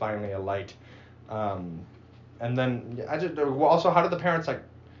before there's finally a light. And then also, how do the parents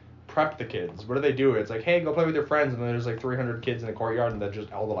prep the kids? What do they do? It's hey, go play with your friends, and then there's 300 kids in the courtyard, and then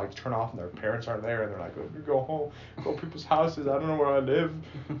just all the lights turn off, and their parents aren't there, and they're go home, go to people's houses. I don't know where I live.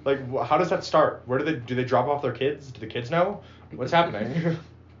 How does that start? Where do they drop off their kids? Do the kids know what's happening?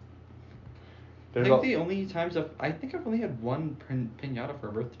 I think the only times I think I've only had one pinata for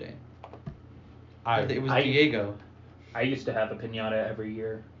a birthday. It was Diego. I used to have a pinata every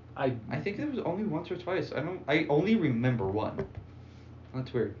year. I think it was only once or twice. I only remember one.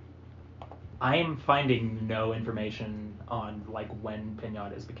 That's weird. I am finding no information on when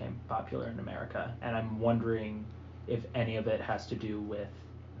pinatas became popular in America, and I'm wondering if any of it has to do with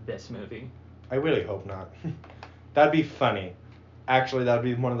this movie. I really hope not. That'd be funny. Actually, that'd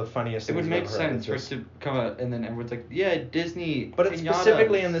be one of the funniest It things would make I've ever heard. sense for it to come out and then everyone's yeah, Disney. But it's pinatas.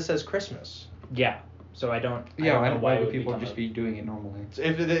 specifically in this says Christmas. Yeah. So I don't. Yeah, I don't know why it would would people become just a- be doing it normally?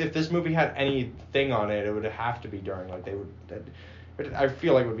 If this movie had anything on it, it would have to be during they would. I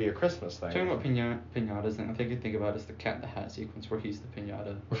feel it would be a Christmas thing. Talking about pinatas, and I think I think about is the Cat in the Hat sequence where he's the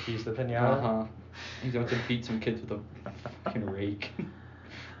pinata. Where he's the pinata. Uh-huh. He's about to beat some kids with a fucking rake.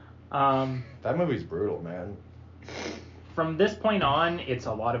 That movie's brutal, man. From this point on, it's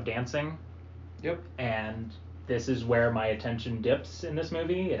a lot of dancing. Yep. And this is where my attention dips in this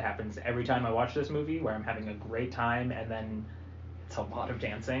movie. It happens every time I watch this movie, where I'm having a great time, and then it's a lot of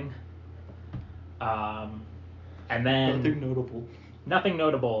dancing. And then nothing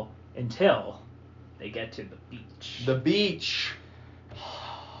notable until they get to the beach. The beach.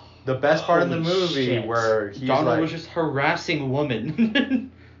 The best part of the Holy movie shit. where he's Donald like, was just harassing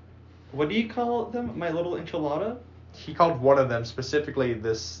women. What do you call them? My little enchilada? he called one of them, specifically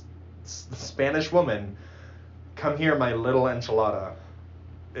this Spanish woman, "Come here, my little enchilada."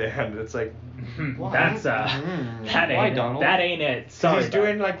 And it's like, That's Why, Donald? that ain't it. so Sorry. he's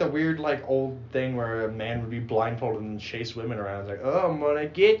doing like the weird like old thing where a man would be blindfolded and chase women around. It's like, oh, I'm gonna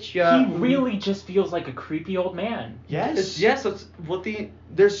get ya. He really just feels like a creepy old man. Yes. That's what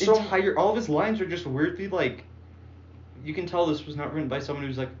There's so all of his lines are just weirdly like, you can tell this was not written by someone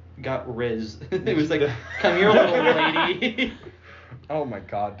who's like got riz. It was like, come here, little lady. Oh my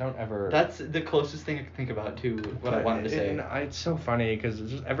God! Don't ever. That's the closest thing I could think about to what I wanted to say. It's so funny because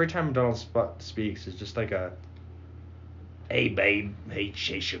just every time Donald speaks, it's just like a, "Hey babe, hey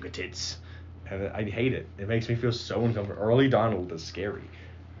sugar tits," and I hate it. It makes me feel so uncomfortable. Early Donald is scary.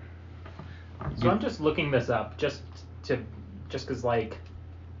 So I'm just looking this up just because like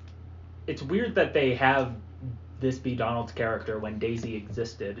it's weird that they have this be Donald's character when Daisy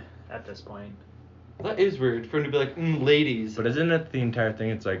existed at this point. That is weird for him to be like, ladies. But isn't it the entire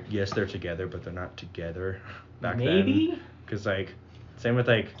thing? It's like, yes, they're together, but they're not together back then. Maybe? Because like, same with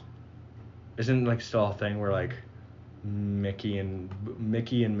like, isn't like still a thing where like Mickey and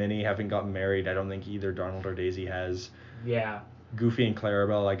Minnie haven't gotten married. I don't think either Donald or Daisy has. Yeah. Goofy and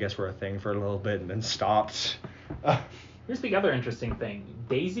Clarabelle, I guess, were a thing for a little bit and then stopped. Here's the other interesting thing.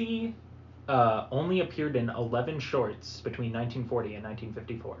 Daisy only appeared in 11 shorts between 1940 and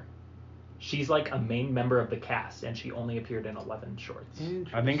 1954. She's like a main member of the cast, and she only appeared in 11 shorts.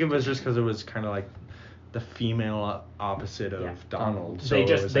 I think it was just because it was kind of like the female opposite of Donald. So They it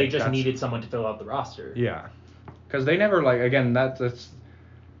was just like, needed someone to fill out the roster. Yeah, because they never like again that's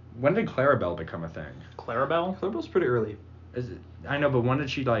when did Clarabelle become a thing? Clarabelle? Clarabelle's pretty early. I know, but when did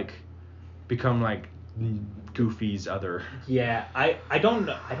she like become like Goofy's other? Yeah, I don't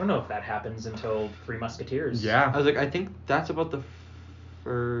know if that happens until Three Musketeers. Yeah, I was like, I think that's about the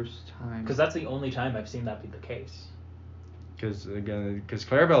first time. Because that's the only time I've seen that be the case. because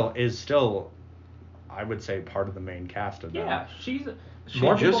Clarabelle is still, I would say, part of the main cast of them. Yeah, she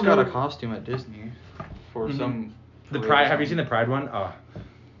More just got a costume at Disney for some. The Pride. Have you seen the Pride one? Oh,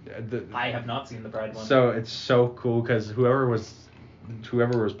 I have not seen the Pride one. So it's so cool because whoever was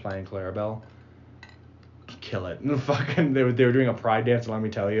playing Clarabelle, kill it. Fucking, they were doing a Pride dance. And let me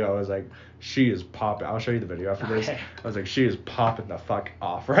tell you, I was like, she is popping. I'll show you the video after this. Okay. I was like, she is popping the fuck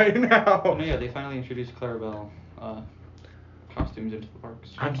off right now. Oh, no, yeah, they finally introduced Clarabelle costumes into the parks.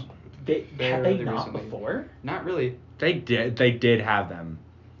 Had they not recently. before? Not really. They did have them.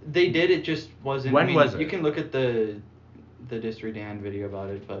 They did. It just wasn't. When was it? You can look at the District Dan video about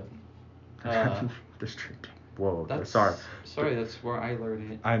it, but. District. Whoa. That's, Sorry. Sorry, that's where I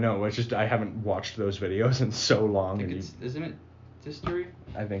learned it. I know. It's just I haven't watched those videos in so long. I think isn't it History?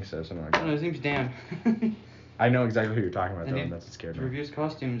 I think so. Something like I that. don't know. His name's Dan. I know exactly who you're talking about, And though, he and that's what scared me. reviews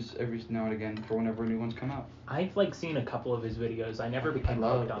costumes every now and again for whenever new ones come out. I've like seen a couple of his videos. I never became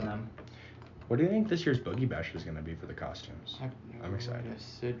love hooked on them. them. What do you think this year's Boogie Bash is going to be for the costumes? I have no I'm excited. idea.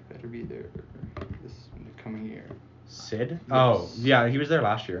 Sid better be there this coming year. Sid? Yes. Oh, yeah, he was there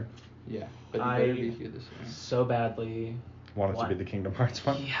last year. Yeah, but he better be here this year. So badly. Wanted What? to be the Kingdom Hearts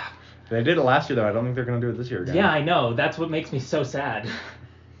one. Yeah. They did it last year, though. I don't think they're going to do it this year again. Yeah, I know. That's what makes me so sad.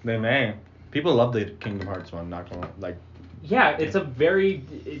 They may. People love the Kingdom Hearts one, not gonna like. Yeah, it's a very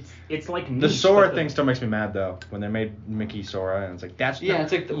it's like The niche, Sora but thing still makes me mad, though. When they made Mickey Sora, and it's like, that's Yeah,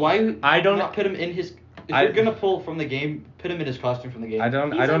 not- it's like why I don't- not put him in his. If I- you're gonna pull from the game, put him in his costume from the game. I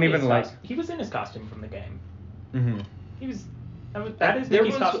don't He's in even his like. He was in his costume from the game. Mm-hmm. He was. That is There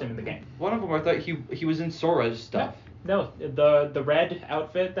Mickey's was costume in the game. One of them, I thought he was in Sora's stuff. No, the red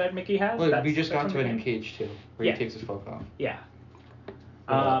outfit that Mickey has. Well, that's, we just that's got from to it the in game. Cage 2, where Yeah. he takes his cloak off. Yeah.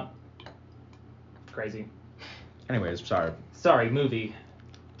 Yeah. Crazy. Anyways, sorry. Sorry, movie.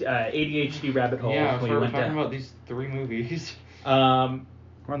 ADHD rabbit hole. Yeah, we we're went talking down. about these 3 movies. We're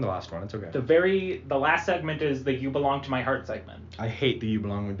on the last one. It's okay. The last segment is the "You Belong to My Heart" segment. I hate the You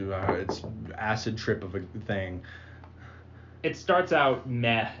Belong to Our It's acid trip of a thing. It starts out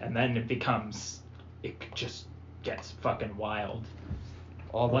meh, and then it just gets fucking wild.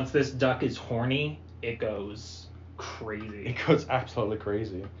 Once this duck is horny, it goes crazy. It goes absolutely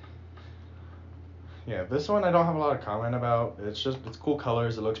crazy. Yeah, this one I don't have a lot of comment about. It's cool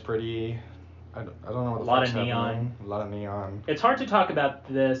colors. It looks pretty. I don't know what A the lot fuck's of neon. happening. A lot of neon. It's hard to talk about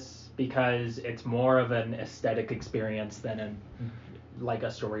this because it's more of an aesthetic experience than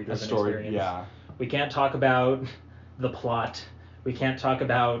a story-driven experience. Yeah. We can't talk about the plot. We can't talk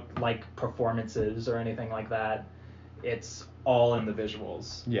about like performances or anything like that. It's all in the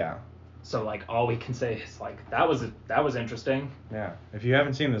visuals. Yeah. So like all we can say is like that was interesting. Yeah. If you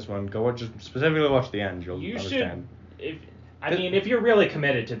haven't seen this one, specifically watch the end. You'll You understand. should. If you're really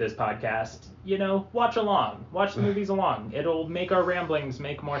committed to this podcast, watch along. Watch the movies along. It'll make our ramblings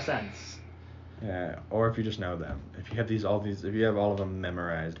make more sense. Yeah. Or if you just know them. If you have if you have all of them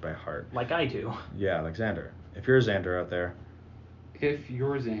memorized by heart. Like I do. Yeah, like Xander. If you're a Xander out there. If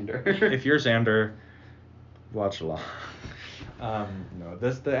you're Xander. If you're Xander, watch along. No,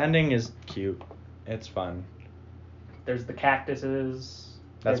 the ending is cute. It's fun. There's the cactuses.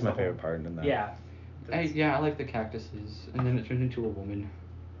 That's my favorite part in that. Yeah. I like the cactuses, and then it turns into a woman.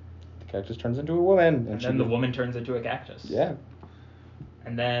 The cactus turns into a woman. And then the woman turns into a cactus. Yeah.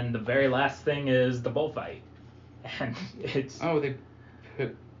 And then the very last thing is the bullfight. And it's... Oh, they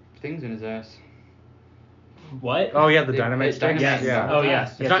put things in his ass. What? Oh, yeah, the They- dynamite it's sticks? dynamite. Yeah. Oh,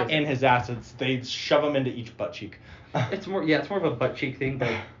 yes. It's not in his ass. They shove him into each butt cheek. It's more of a butt cheek thing,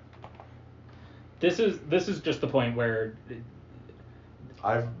 but This is just the point where...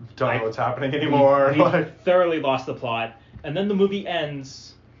 I don't know what's happening anymore. We thoroughly lost the plot. And then the movie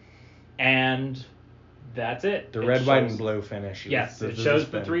ends, and that's it. The It red, white, and shows- blue finish. Yes, it shows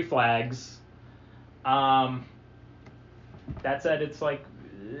the 3 flags. That said, it's like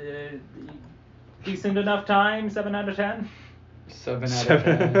decent enough time, 7 out of 10. 7 out of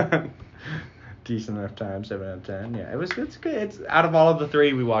 10. Decent enough time, 7 out of 10. Yeah, it's good. It's out of all of the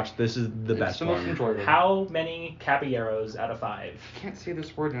 3 we watched, this is the best the most one. enjoyable. How many caballeros out of 5? I can't say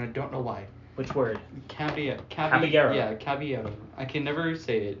this word, and I don't know why. Which word? Caballero. Caballero. Yeah, caballero. I can never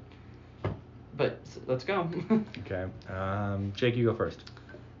say it. But let's go. Okay. Jake, you go first.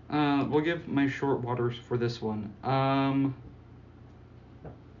 We'll give my short waters for this one.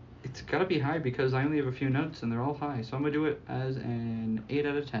 It's gotta be high because I only have a few notes and they're all high, so I'm gonna do it as an 8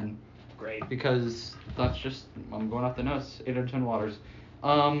 out of 10. Great. Because that's just, I'm going off the notes. 8 out of 10 waters.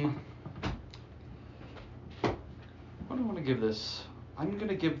 What do I want to give this? I'm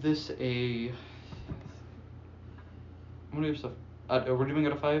gonna give this a. I'm gonna give this a. We're doing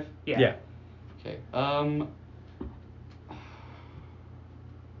it a 5? Yeah. Okay. I'm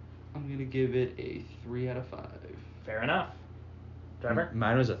gonna give it a 3 out of 5. Fair enough. Trevor?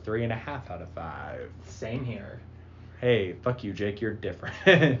 Mine was a 3.5 out of 5. Same here. Hey, fuck you, Jake. You're different.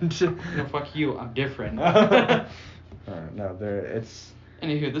 No, fuck you. I'm different. No, it's.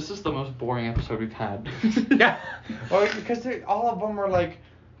 Anywho, this is the most boring episode we've had. Yeah. Well, because all of them are like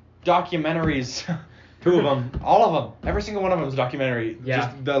documentaries. 2 of them. All of them. Every single one of them is a documentary. Yeah.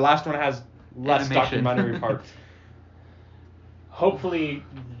 Just the last one has less Animation. documentary parts. Hopefully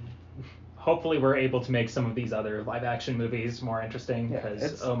we're able to make some of these other live action movies more interesting Yeah, because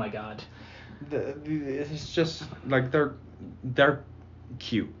it's- oh my god. It's just like they're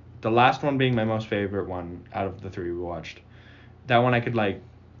cute. The last one being my most favorite one out of the 3 we watched. That one I could like,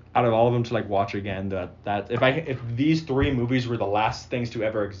 out of all of them to like watch again. That if these 3 movies were the last things to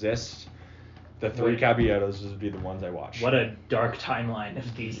ever exist, the 3 Caballeros would be the ones I watched. What a dark timeline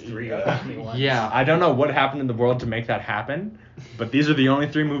if these 3 are the only ones. Yeah. I don't know what happened in the world to make that happen, but these are the only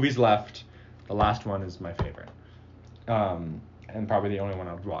 3 movies left. The last one is my favorite, and probably the only one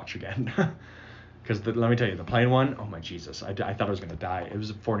I would watch again. Because let me tell you, the plane one, oh my Jesus, I thought I was gonna die. It was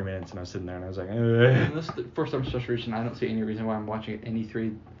 40 minutes, and I was sitting there, and I was like, And this is the first time frustration. I don't see any reason why I'm watching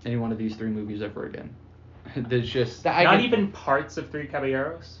any one of these 3 movies ever again. There's just Not even parts of Three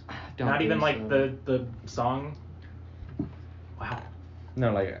Caballeros? Don't Not even think like so. the song? Wow.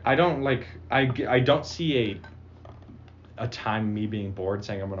 No, like I don't see a time me being bored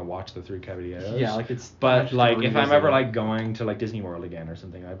saying I'm gonna watch the 3 Caballeros. Yeah, like it's. But just like totally if I'm visible. ever like going to like Disney World again or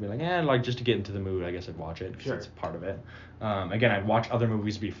something, I'd be like, like just to get into the mood, I guess I'd watch it because Sure. it's part of it. Again, I'd watch other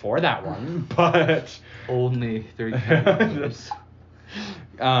movies before that one, but Only 3 cameras.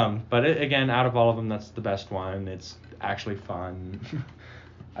 But again, out of all of them, that's the best one. It's actually fun.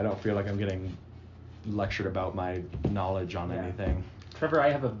 I don't feel like I'm getting lectured about my knowledge on Yeah. anything. Trevor,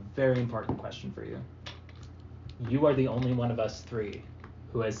 I have a very important question for you. You are the only one of us 3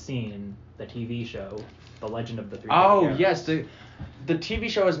 who has seen the TV show, The Legend of the Three Oh Caballeros. yes, the TV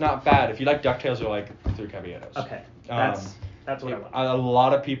show is not bad. If you like DuckTales or like Three Caballeros. Okay, that's what I want. A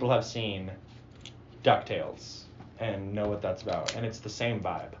lot of people have seen DuckTales and know what that's about, and it's the same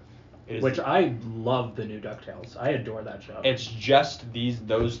vibe. It is, Which I love the new DuckTales. I adore that show. it's just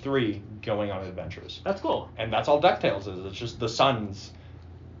those 3 going on adventures, That's cool. and that's all DuckTales is. It's just the sons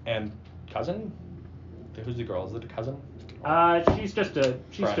and cousin. Who's the girl? Is it a cousin? She's just a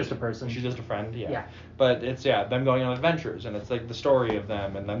person. She's just a friend, yeah. Yeah. But it's them going on adventures, and it's like the story of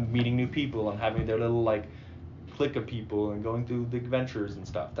them and them meeting new people and having their little like clique of people and going through the adventures and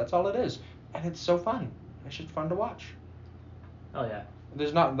stuff. That's all it is, and it's so fun. It's just fun to watch. Oh yeah.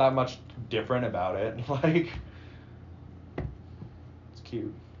 There's not that much different about it. Like, it's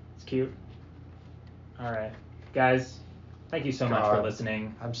cute. It's cute. All right, guys. Thank you so much for God,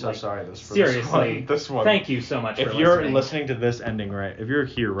 listening. I'm so sorry for seriously, this one. Thank you so much for listening. listening. If you're listening to this ending right, if you're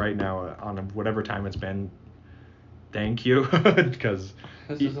here right now on whatever time it's been, thank you, because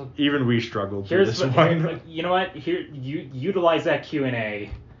even we struggled through this one. You know what? Here, you utilize that Q&A.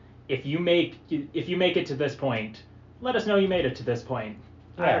 If you make it to this point, let us know you made it to this point.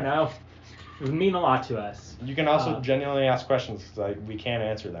 I don't know. It would mean a lot to us. You can also genuinely ask questions because we can't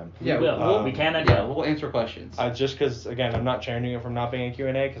answer them. Yeah, we will. We can answer. Yeah, we'll answer questions. Just because, again, I'm not changing it from not being a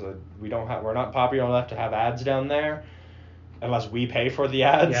Q&A because we're not popular enough to have ads down there, unless we pay for the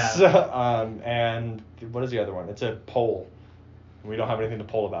ads. Yeah. And what is the other one? It's a poll. We don't have anything to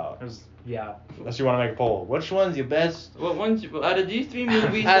poll about. Yeah. Unless you want to make a poll. Which one's your best? What one's out of these three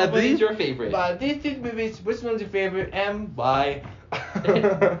movies? What is your favorite? These three movies, which one's your favorite and why?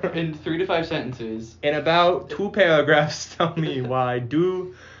 In 3 to 5 sentences. In about 2 paragraphs, tell me why.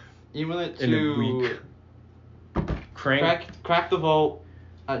 Do email it in a to week.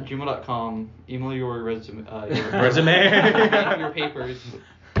 crackthevault@gmail.com. Email your resume. Resume? Your papers.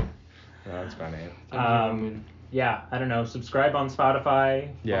 That's funny. Yeah, I don't know. Subscribe on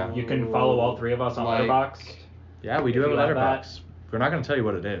Spotify. Yeah. You can follow all 3 of us on Letterboxd. Yeah, we do If have a you have Letterboxd. We're not going to tell you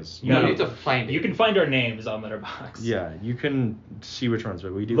what it is. You need to find it. You can find our names on Letterboxd. Yeah, you can see which ones,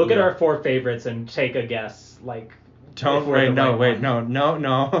 but we do. Look at our 4 favorites and take a guess. Like, don't wait, no,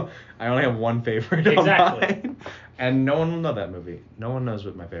 no. I only have one favorite. Exactly. Of mine, and no one will know that movie. No one knows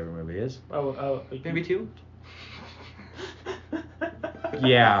what my favorite movie is. Maybe 2.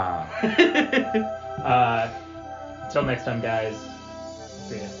 Yeah. Till next time, guys.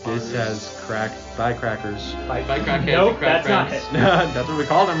 See ya. This has bye crackers. Bye crackheads. Nope, and crack that's not friends. it. That's what we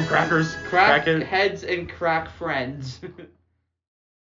call them, crackers. Crack heads and crack friends.